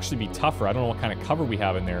might actually be tougher. I don't know what kind of cover we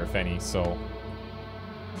have in there, if any, so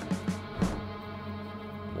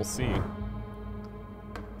we'll see.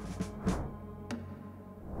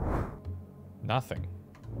 Nothing.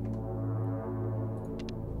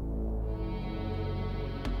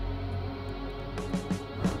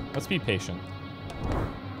 Let's be patient.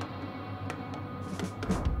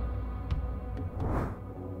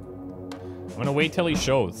 I'm gonna wait till he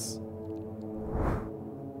shows.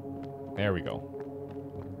 There we go.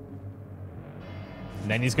 And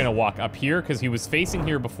then he's gonna walk up here because he was facing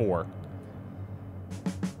here before.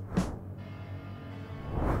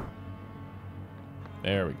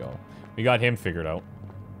 There we go. We got him figured out.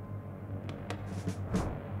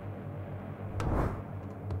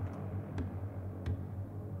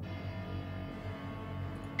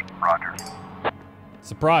 Roger.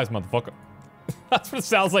 Surprise, motherfucker. That's what it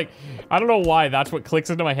sounds like. I don't know why. That's what clicks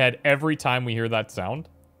into my head every time we hear that sound.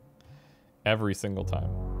 Every single time.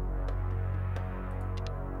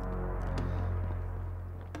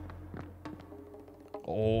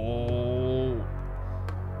 Oh.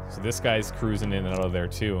 So this guy's cruising in and out of there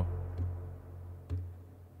too.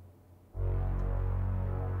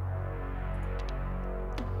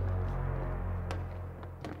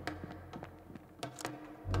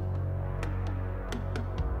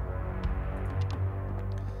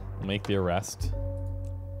 make the arrest.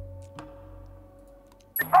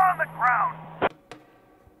 On the ground.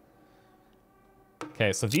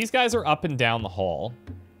 Okay, so these guys are up and down the hall.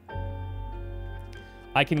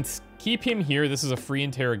 I can keep him here. This is a free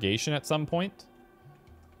interrogation at some point.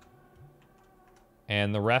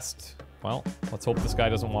 And the rest, well, let's hope this guy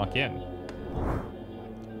doesn't walk in.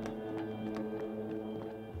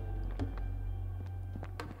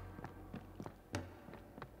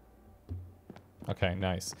 Okay,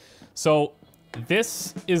 nice. So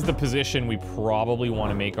this is the position we probably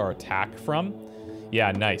want to make our attack from.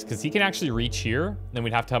 Yeah, nice, because he can actually reach here. Then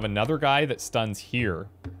we'd have to have another guy that stuns here.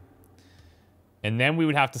 And then we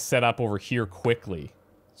would have to set up over here quickly.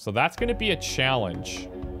 So that's going to be a challenge.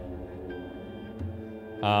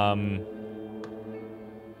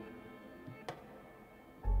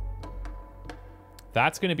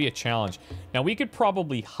 That's going to be a challenge. Now, we could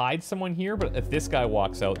probably hide someone here, but if this guy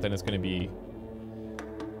walks out, then it's going to be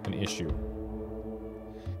an issue.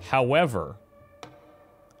 However,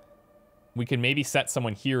 we can maybe set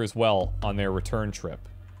someone here as well on their return trip.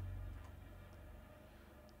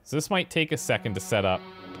 So this might take a second to set up,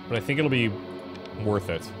 but I think it'll be worth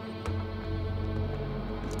it.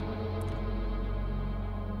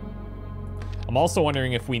 I'm also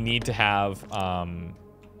wondering if we need to have,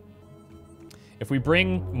 if we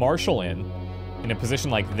bring Marshall in a position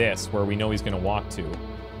like this, where we know he's going to walk to,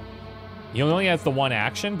 he only has the one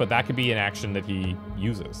action, but that could be an action that he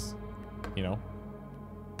uses, you know?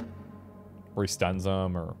 Or he stuns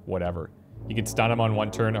him or whatever. You could stun him on one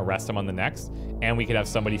turn, arrest him on the next, and we could have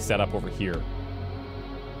somebody set up over here.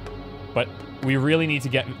 But we really need to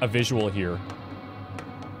get a visual here.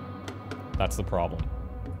 That's the problem.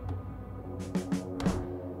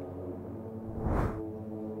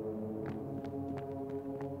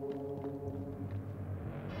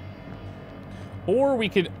 Or we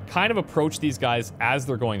could kind of approach these guys as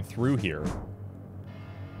they're going through here.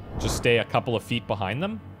 Just stay a couple of feet behind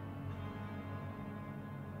them.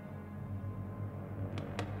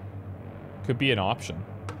 Could be an option.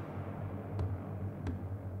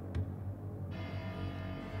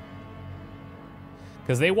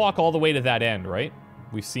 Because they walk all the way to that end, right?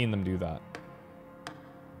 We've seen them do that.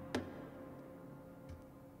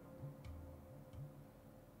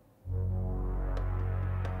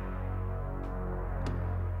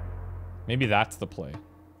 Maybe that's the play.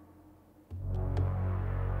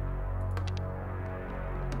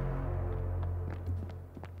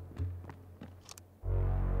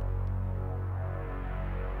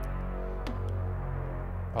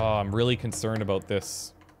 Oh, I'm really concerned about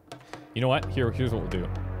this. You know what? Here's what we'll do.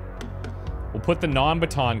 We'll put the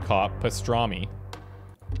non-baton cop, Pastrami,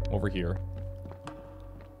 over here.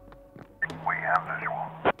 We have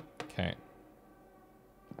visual. Okay.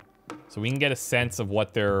 So we can get a sense of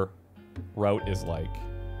what their route is like.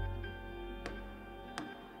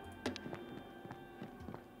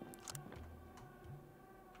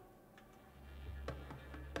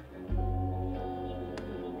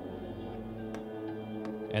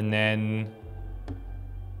 And then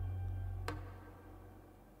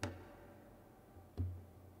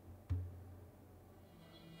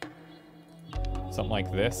something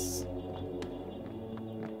like this.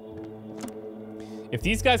 If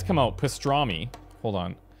these guys come out, Pastrami, hold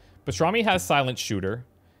on. Pastrami has silent shooter,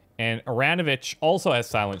 and Aranovich also has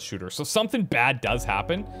silent shooter. So something bad does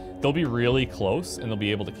happen. They'll be really close, and they'll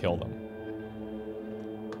be able to kill them.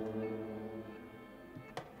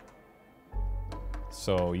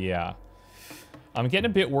 So, yeah. I'm getting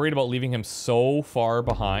a bit worried about leaving him so far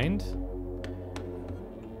behind.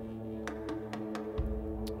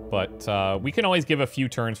 But we can always give a few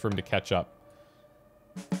turns for him to catch up.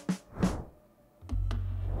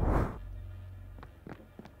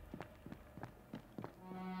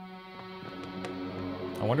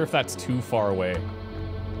 I wonder if that's too far away.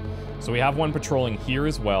 So we have one patrolling here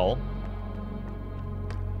as well.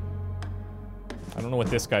 I don't know what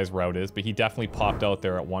this guy's route is, but he definitely popped out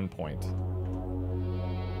there at one point.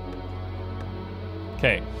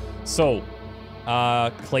 Okay, so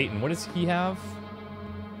Clayton, what does he have?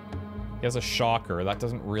 He has a shocker. That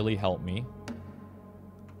doesn't really help me.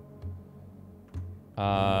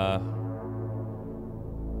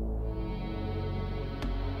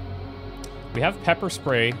 We have pepper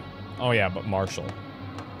spray. Oh yeah, but Marshall.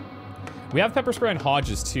 We have pepper spray on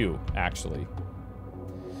Hodges too, actually.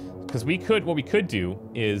 Because we could, what we could do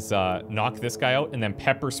is knock this guy out and then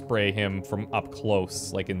pepper spray him from up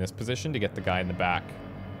close, like in this position, to get the guy in the back.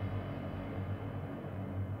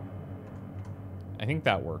 I think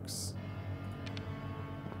that works.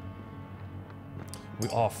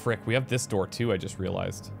 Oh, frick. We have this door too, I just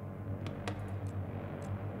realized.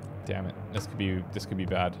 Damn it. This could be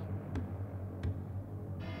bad.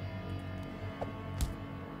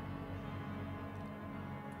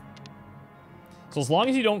 So as long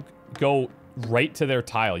as you don't go right to their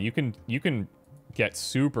tile, you can get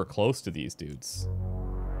super close to these dudes.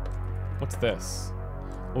 What's this?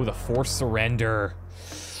 Oh, the forced surrender.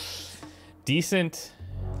 Decent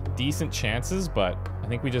chances, but I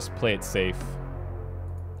think we just play it safe.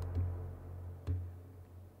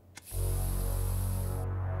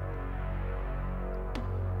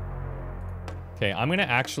 Okay, I'm gonna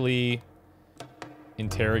actually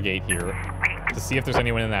interrogate here to see if there's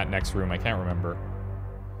anyone in that next room. I can't remember.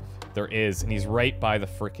 There is, and he's right by the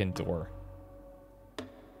frickin' door.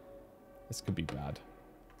 This could be bad.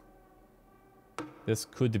 This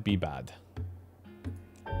could be bad.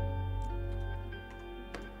 I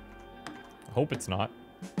hope it's not,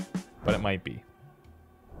 but it might be.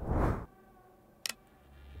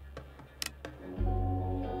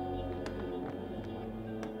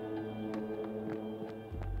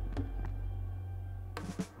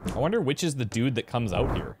 I wonder which is the dude that comes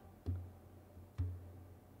out here.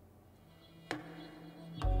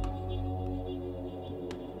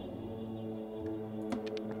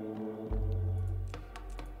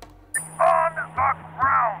 On the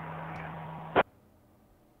ground.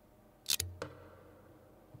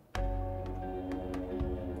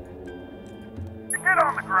 Get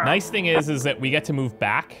on the ground. Nice thing is that we get to move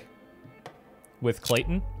back with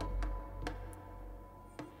Clayton.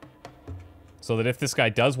 So that if this guy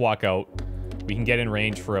does walk out, we can get in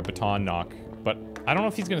range for a baton knock. But I don't know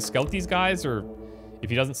if he's going to scout these guys or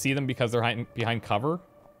if he doesn't see them because they're hiding behind cover.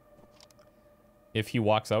 If he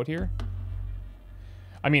walks out here.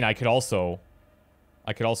 I mean, I could also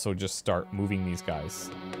just start moving these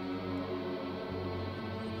guys.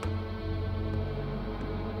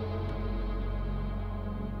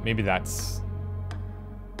 Maybe that's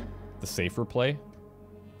the safer play.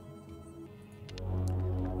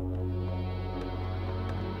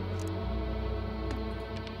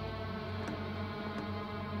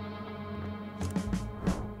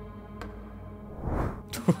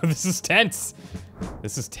 This is tense.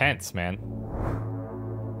 This is tense, man.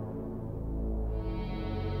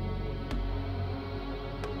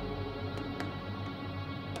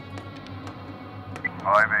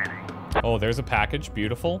 Oh, there's a package.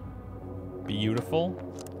 Beautiful. Beautiful.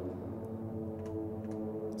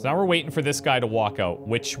 So now we're waiting for this guy to walk out,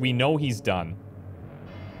 which we know he's done.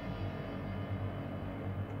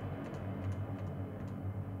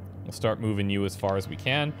 We'll start moving you as far as we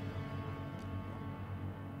can.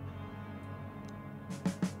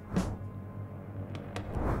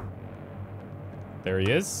 There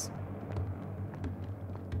he is.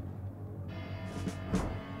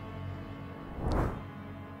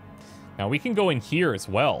 Now we can go in here as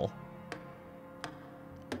well.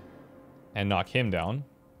 And knock him down.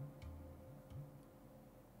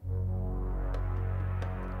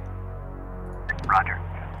 Roger.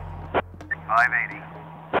 580.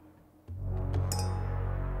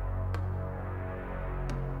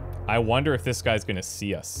 I wonder if this guy's gonna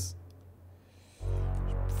see us.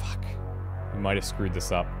 Fuck. We might have screwed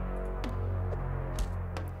this up.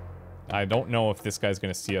 I don't know if this guy's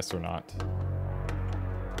gonna see us or not.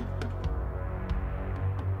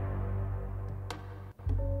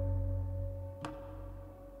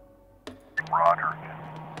 Roger.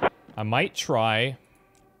 I might try.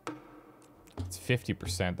 It's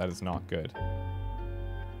 50%. That is not good.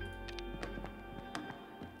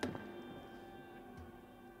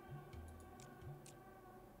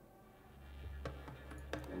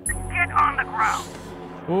 Get on the ground.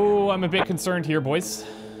 Ooh, I'm a bit concerned here, boys.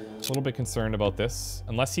 A little bit concerned about this.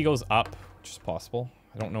 Unless he goes up, which is possible.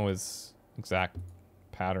 I don't know his exact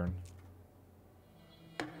pattern.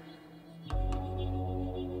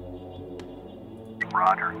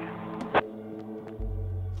 Roger.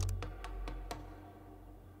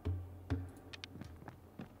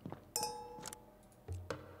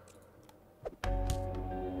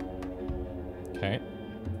 Okay.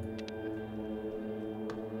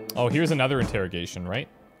 Oh, here's another interrogation, right?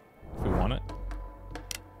 If we want it.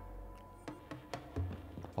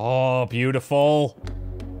 Oh, beautiful.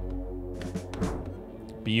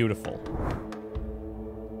 Beautiful.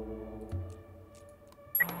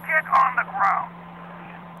 Get on the ground.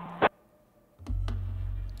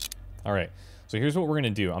 All right. So here's what we're going to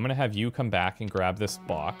do. I'm going to have you come back and grab this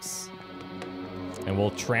box. And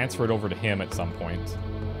we'll transfer it over to him at some point.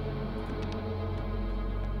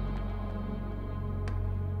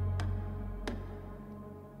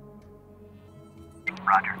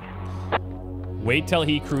 Roger. Wait till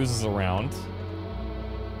he cruises around.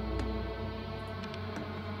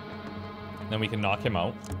 Then we can knock him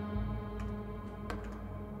out.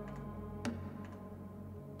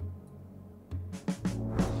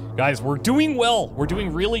 Guys, we're doing well. We're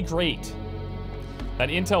doing really great. That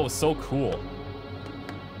intel was so cool.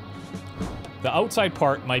 The outside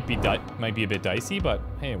part might be a bit dicey, but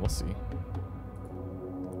hey, we'll see.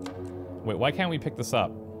 Wait, why can't we pick this up?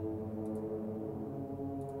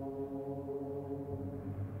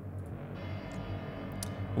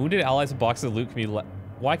 Wounded allies and boxes of loot can be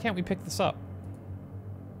why can't we pick this up?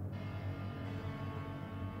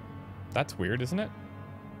 That's weird, isn't it?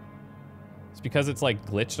 It's because it's like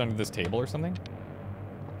glitched under this table or something?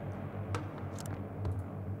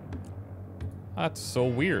 That's so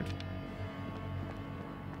weird.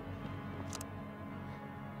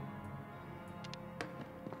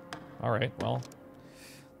 Alright, well,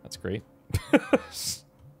 that's great.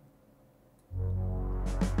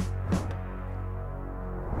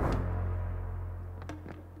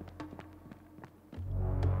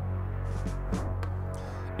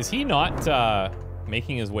 Is he not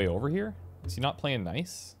making his way over here? Is he not playing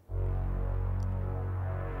nice?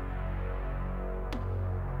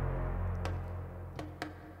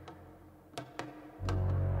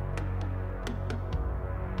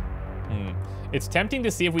 It's tempting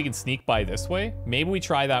to see if we can sneak by this way. Maybe we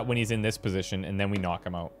try that when he's in this position and then we knock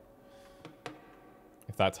him out.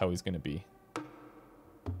 If that's how he's going to be.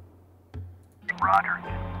 Roger.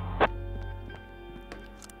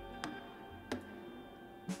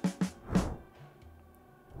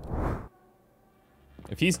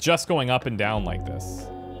 If he's just going up and down like this,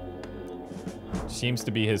 seems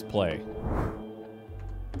to be his play.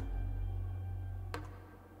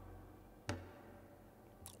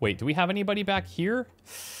 Wait, do we have anybody back here?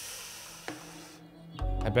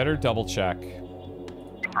 I better double check.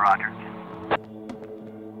 Roger.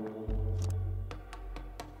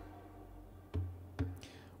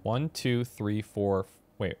 One, two, three, four.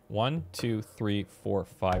 Wait, 1, 2, 3, 4,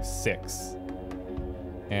 5, 6.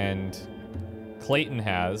 And Clayton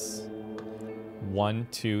has 1,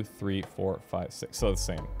 2, 3, 4, 5, 6. So the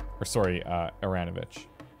same. Or sorry, Aranovich.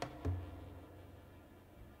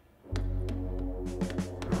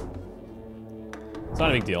 It's not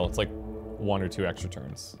a big deal. It's like 1 or 2 extra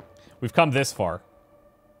turns. We've come this far.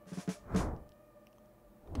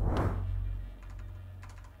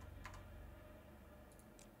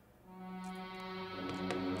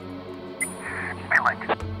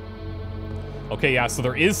 Okay, yeah, so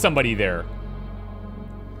there is somebody there.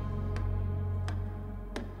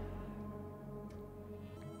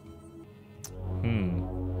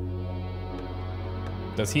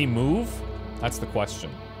 Does he move? That's the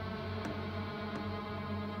question.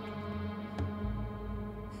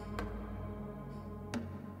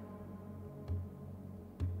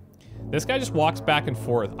 This guy just walks back and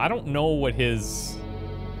forth. I don't know what his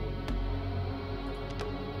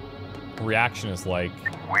reaction is like.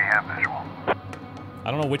 We have visual.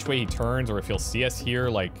 I don't know which way he turns or if he'll see us here.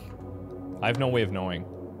 Like, I have no way of knowing.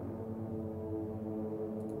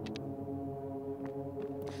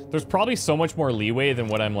 There's probably so much more leeway than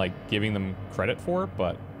what I'm, like, giving them credit for,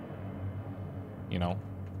 but, you know.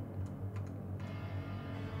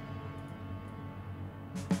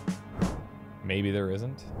 Maybe there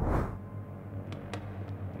isn't.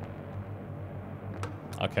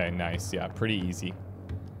 Okay, nice. Yeah, pretty easy.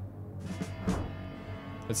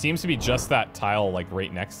 It seems to be just that tile, like,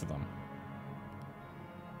 right next to them.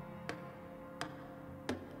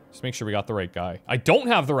 Just make sure we got the right guy. I don't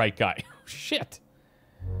have the right guy. Shit.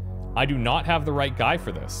 I do not have the right guy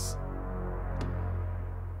for this.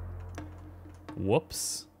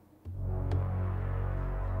 Whoops.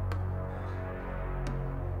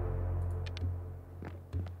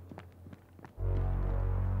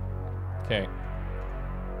 Okay.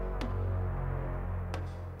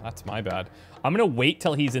 That's my bad. I'm gonna wait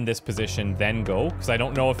till he's in this position, then go, because I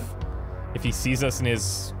don't know if he sees us in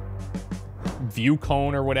his view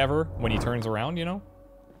cone or whatever when he turns around, you know?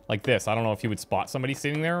 Like this. I don't know if he would spot somebody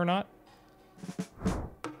sitting there or not.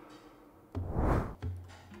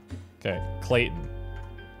 Okay, Clayton.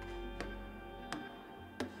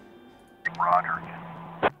 Roger.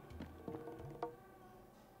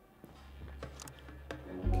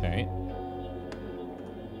 Okay.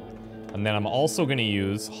 And then I'm also going to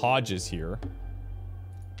use Hodges here.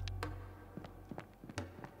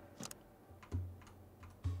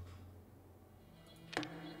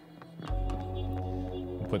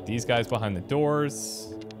 Put these guys behind the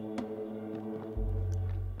doors.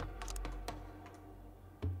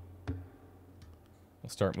 We'll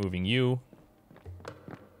start moving you.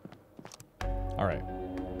 All right.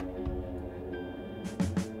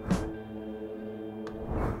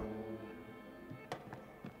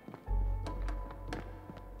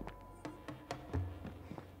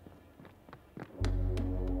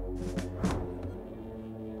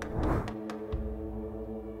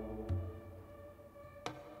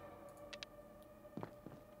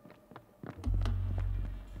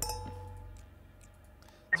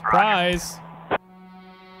 Surprise!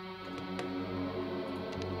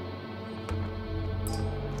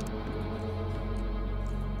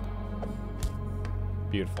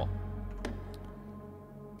 Beautiful.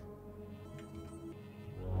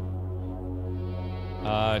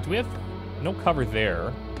 Do we have no cover there?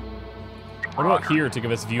 What about here to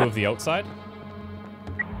give us view of the outside?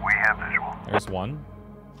 We have visual. There's one.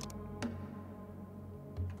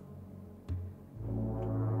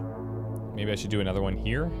 Maybe I should do another one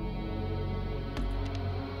here.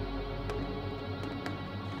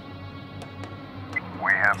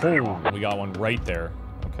 We have visual. Oh, we got one right there.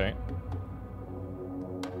 Okay.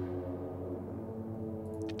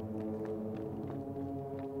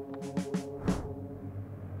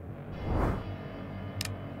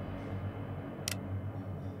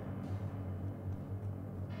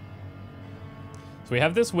 So we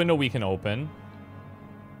have this window we can open.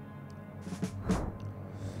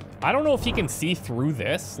 I don't know if he can see through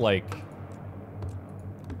this, like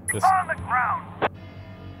this On the ground.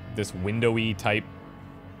 this windowy type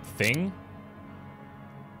thing.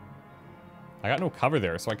 I got no cover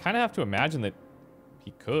there, so I kind of have to imagine that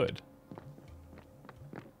he could.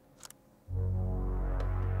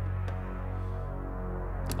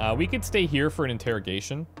 We could stay here for an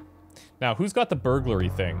interrogation. Now, who's got the burglary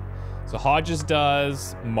thing? So Hodges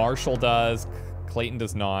does, Marshall does, Clayton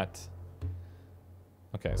does not.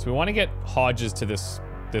 Okay, so we want to get Hodges to this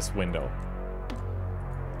window.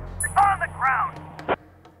 On the ground.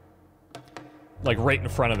 Like right in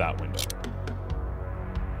front of that window.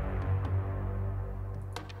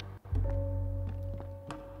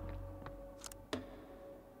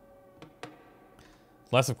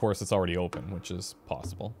 Unless, of course, it's already open, which is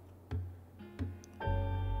possible.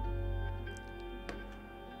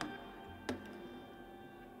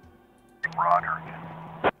 Roger.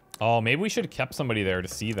 Oh, maybe we should have kept somebody there to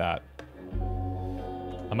see that.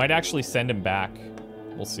 I might actually send him back.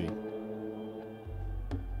 We'll see.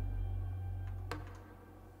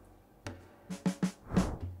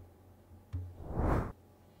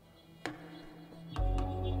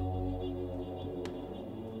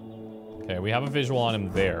 Okay, we have a visual on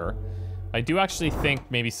him there. I do actually think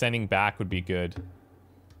maybe sending back would be good.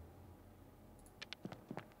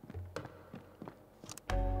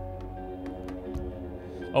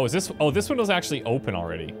 Oh, is this... Oh, this window's actually open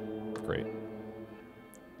already. Great.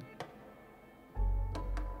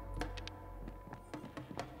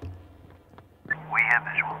 We have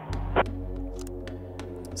visual.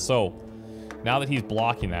 So, now that he's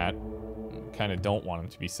blocking that, kind of don't want him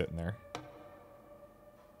to be sitting there.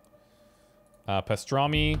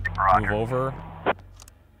 Pastrami, move over.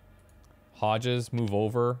 Hodges, move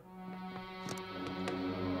over.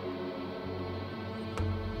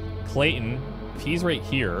 Clayton, if he's right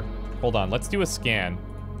here. Hold on, let's do a scan.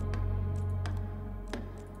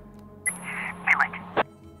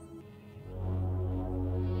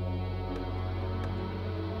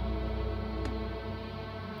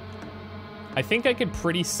 I think I could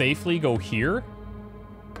pretty safely go here.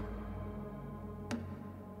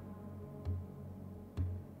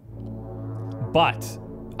 But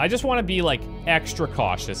I just want to be like extra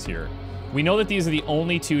cautious here. We know that these are the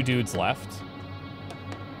only two dudes left.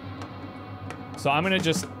 So I'm gonna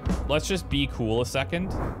let's just be cool a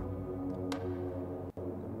second.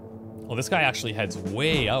 Oh, this guy actually heads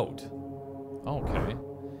way out. Okay.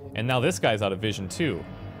 And now this guy's out of vision too.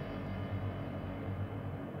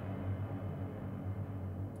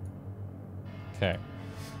 Okay.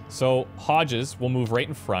 So Hodges will move right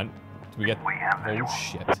in front. Do we get... Oh,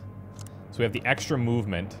 shit. So we have the extra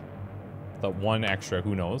movement. The one extra,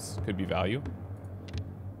 who knows? Could be value.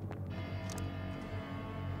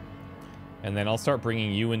 And then I'll start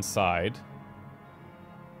bringing you inside.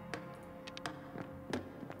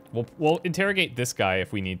 We'll interrogate this guy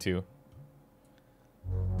if we need to.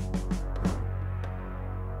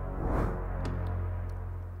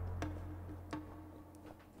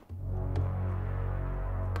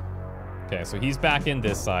 Okay, so he's back in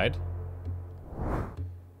this side.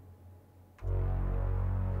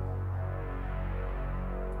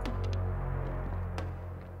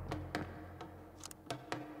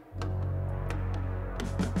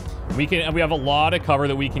 We have a lot of cover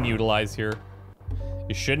that we can utilize here.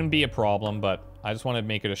 It shouldn't be a problem, but I just want to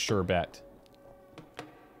make it a sure bet.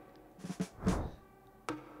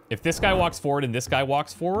 If this guy walks forward and this guy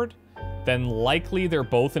walks forward, then likely they're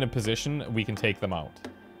both in a position we can take them out.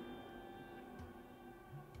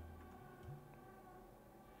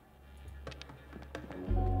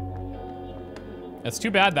 It's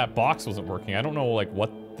too bad that box wasn't working. I don't know, like,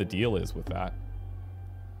 what the deal is with that.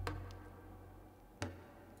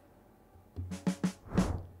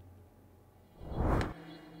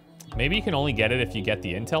 Maybe you can only get it if you get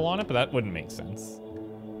the intel on it, but that wouldn't make sense.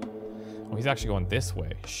 Oh, he's actually going this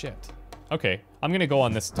way. Shit. Okay, I'm gonna go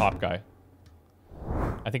on this top guy.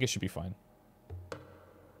 I think it should be fine.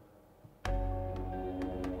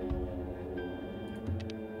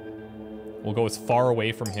 We'll go as far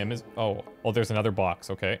away from him as... Oh, there's another box.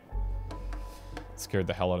 Okay. Scared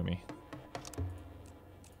the hell out of me.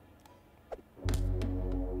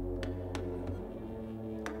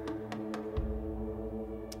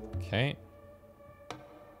 Okay.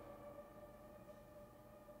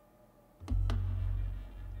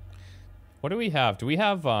 What do we have? Do we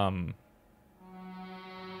have, We'll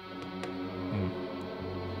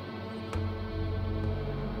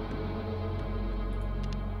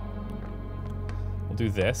do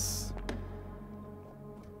this.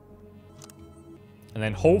 And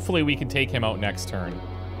then hopefully we can take him out next turn.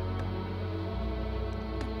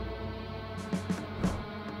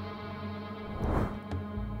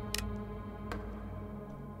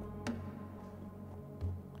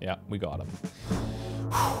 Yeah, we got him.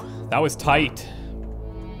 Whew, that was tight.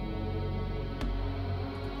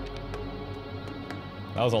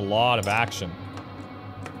 That was a lot of action.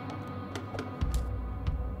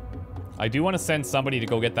 I do want to send somebody to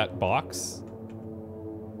go get that box.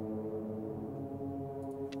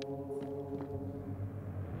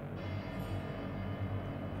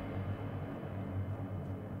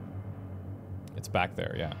 It's back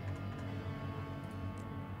there, yeah.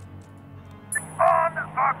 On the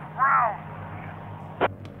ground.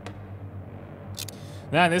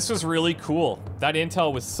 Man, this was really cool. That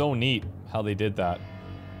intel was so neat, how they did that.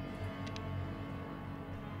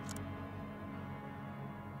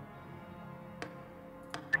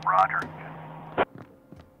 Roger.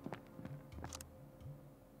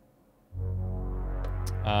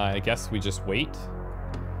 I guess we just wait.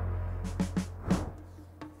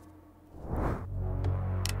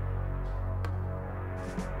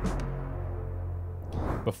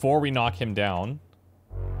 Before we knock him down.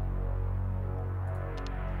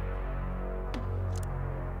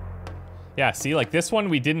 Yeah, see, like this one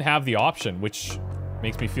we didn't have the option, which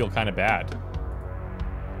makes me feel kind of bad.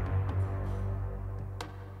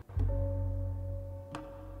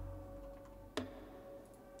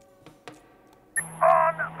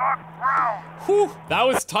 On the ground. Whew, that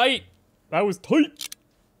was tight. That was tight.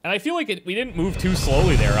 And I feel like we didn't move too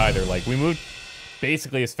slowly there either. Like, we moved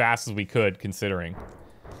basically as fast as we could, considering.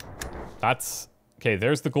 That's... Okay,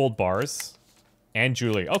 there's the gold bars. And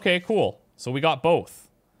jewelry. Okay, cool. So we got both.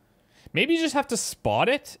 Maybe you just have to spot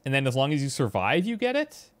it, and then as long as you survive, you get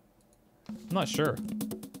it? I'm not sure.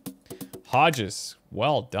 Hodges.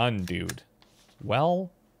 Well done, dude.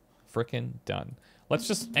 Well frickin' done. Let's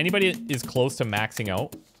just... Anybody that is close to maxing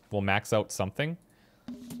out, will max out something.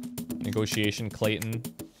 Negotiation, Clayton.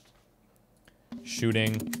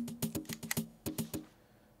 Shooting.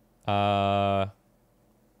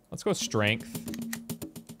 Let's go strength.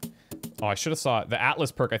 Oh, I should have saw it. The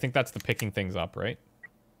Atlas perk, I think that's the picking things up, right?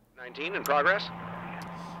 19 in progress.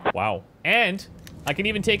 Wow. And I can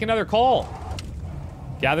even take another call.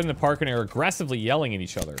 Gathered in the park and are aggressively yelling at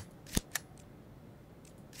each other.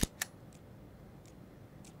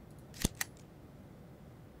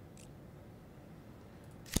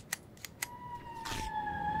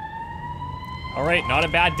 All right, not a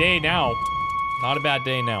bad day now. Not a bad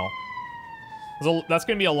day now. So that's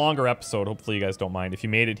going to be a longer episode. Hopefully you guys don't mind. If you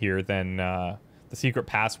made it here, then the secret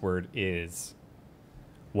password is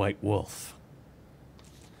White Wolf.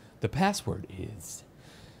 The password is...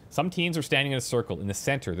 Some teens are standing in a circle. In the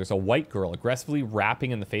center, there's a white girl aggressively rapping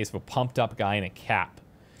in the face of a pumped-up guy in a cap.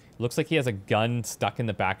 It looks like he has a gun stuck in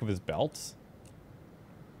the back of his belt.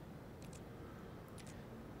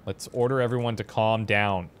 Let's order everyone to calm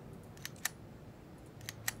down.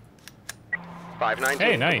 519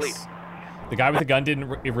 Hey, nice. complete. The guy with the gun didn't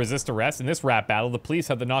resist arrest. In this rap battle, the police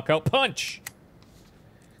had the knockout punch.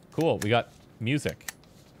 Cool, we got music.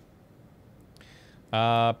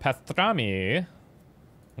 Pastrami.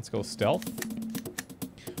 Let's go stealth.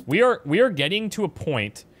 We are getting to a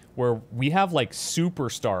point where we have like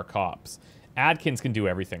superstar cops. Adkins can do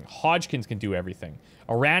everything. Hodgkins can do everything.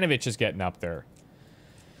 Aranovich is getting up there.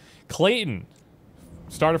 Clayton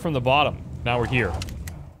started from the bottom. Now we're here.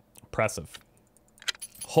 Impressive.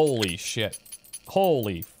 Holy shit.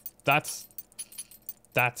 Holy. That's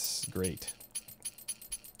great.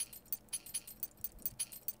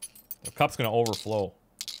 The cup's gonna overflow.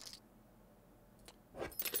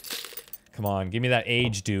 Come on, give me that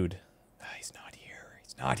age, dude. Oh, he's not here.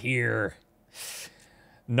 He's not here.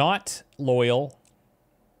 Not loyal.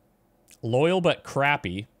 Loyal but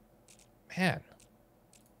crappy. Man.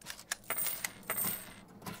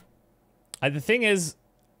 The thing is,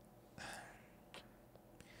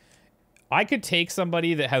 I could take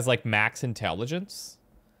somebody that has like max intelligence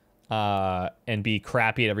and be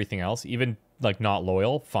crappy at everything else, even like not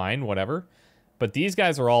loyal, fine, whatever. But these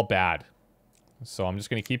guys are all bad. So I'm just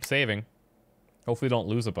going to keep saving. Hopefully don't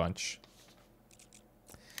lose a bunch.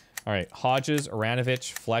 All right, Hodges,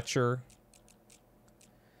 Aranovich, Fletcher,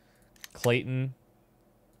 Clayton,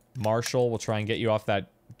 Marshall. We'll try and get you off that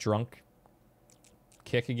drunk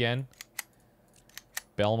kick again.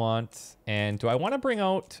 Belmont. And do I want to bring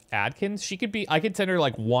out Adkins? She could be... I could send her,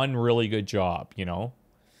 like, one really good job, you know?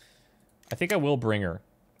 I think I will bring her.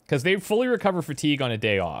 Because they fully recover fatigue on a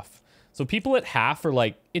day off. So people at half are,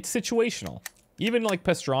 like... It's situational. Even, like,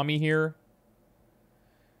 Pastrami here.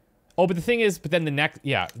 Oh, but the thing is... But then the next...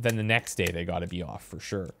 Yeah, then the next day they gotta be off, for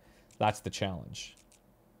sure. That's the challenge.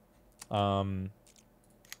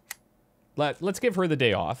 Let's give her the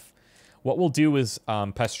day off. What we'll do is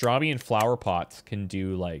Pastrami and Flower Pots can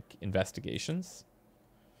do, like, investigations.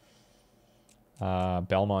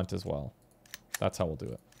 Belmont as well. That's how we'll do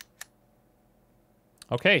it.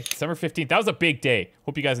 Okay, December 15th. That was a big day.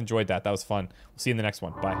 Hope you guys enjoyed that. That was fun. We'll see you in the next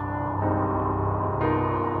one. Bye.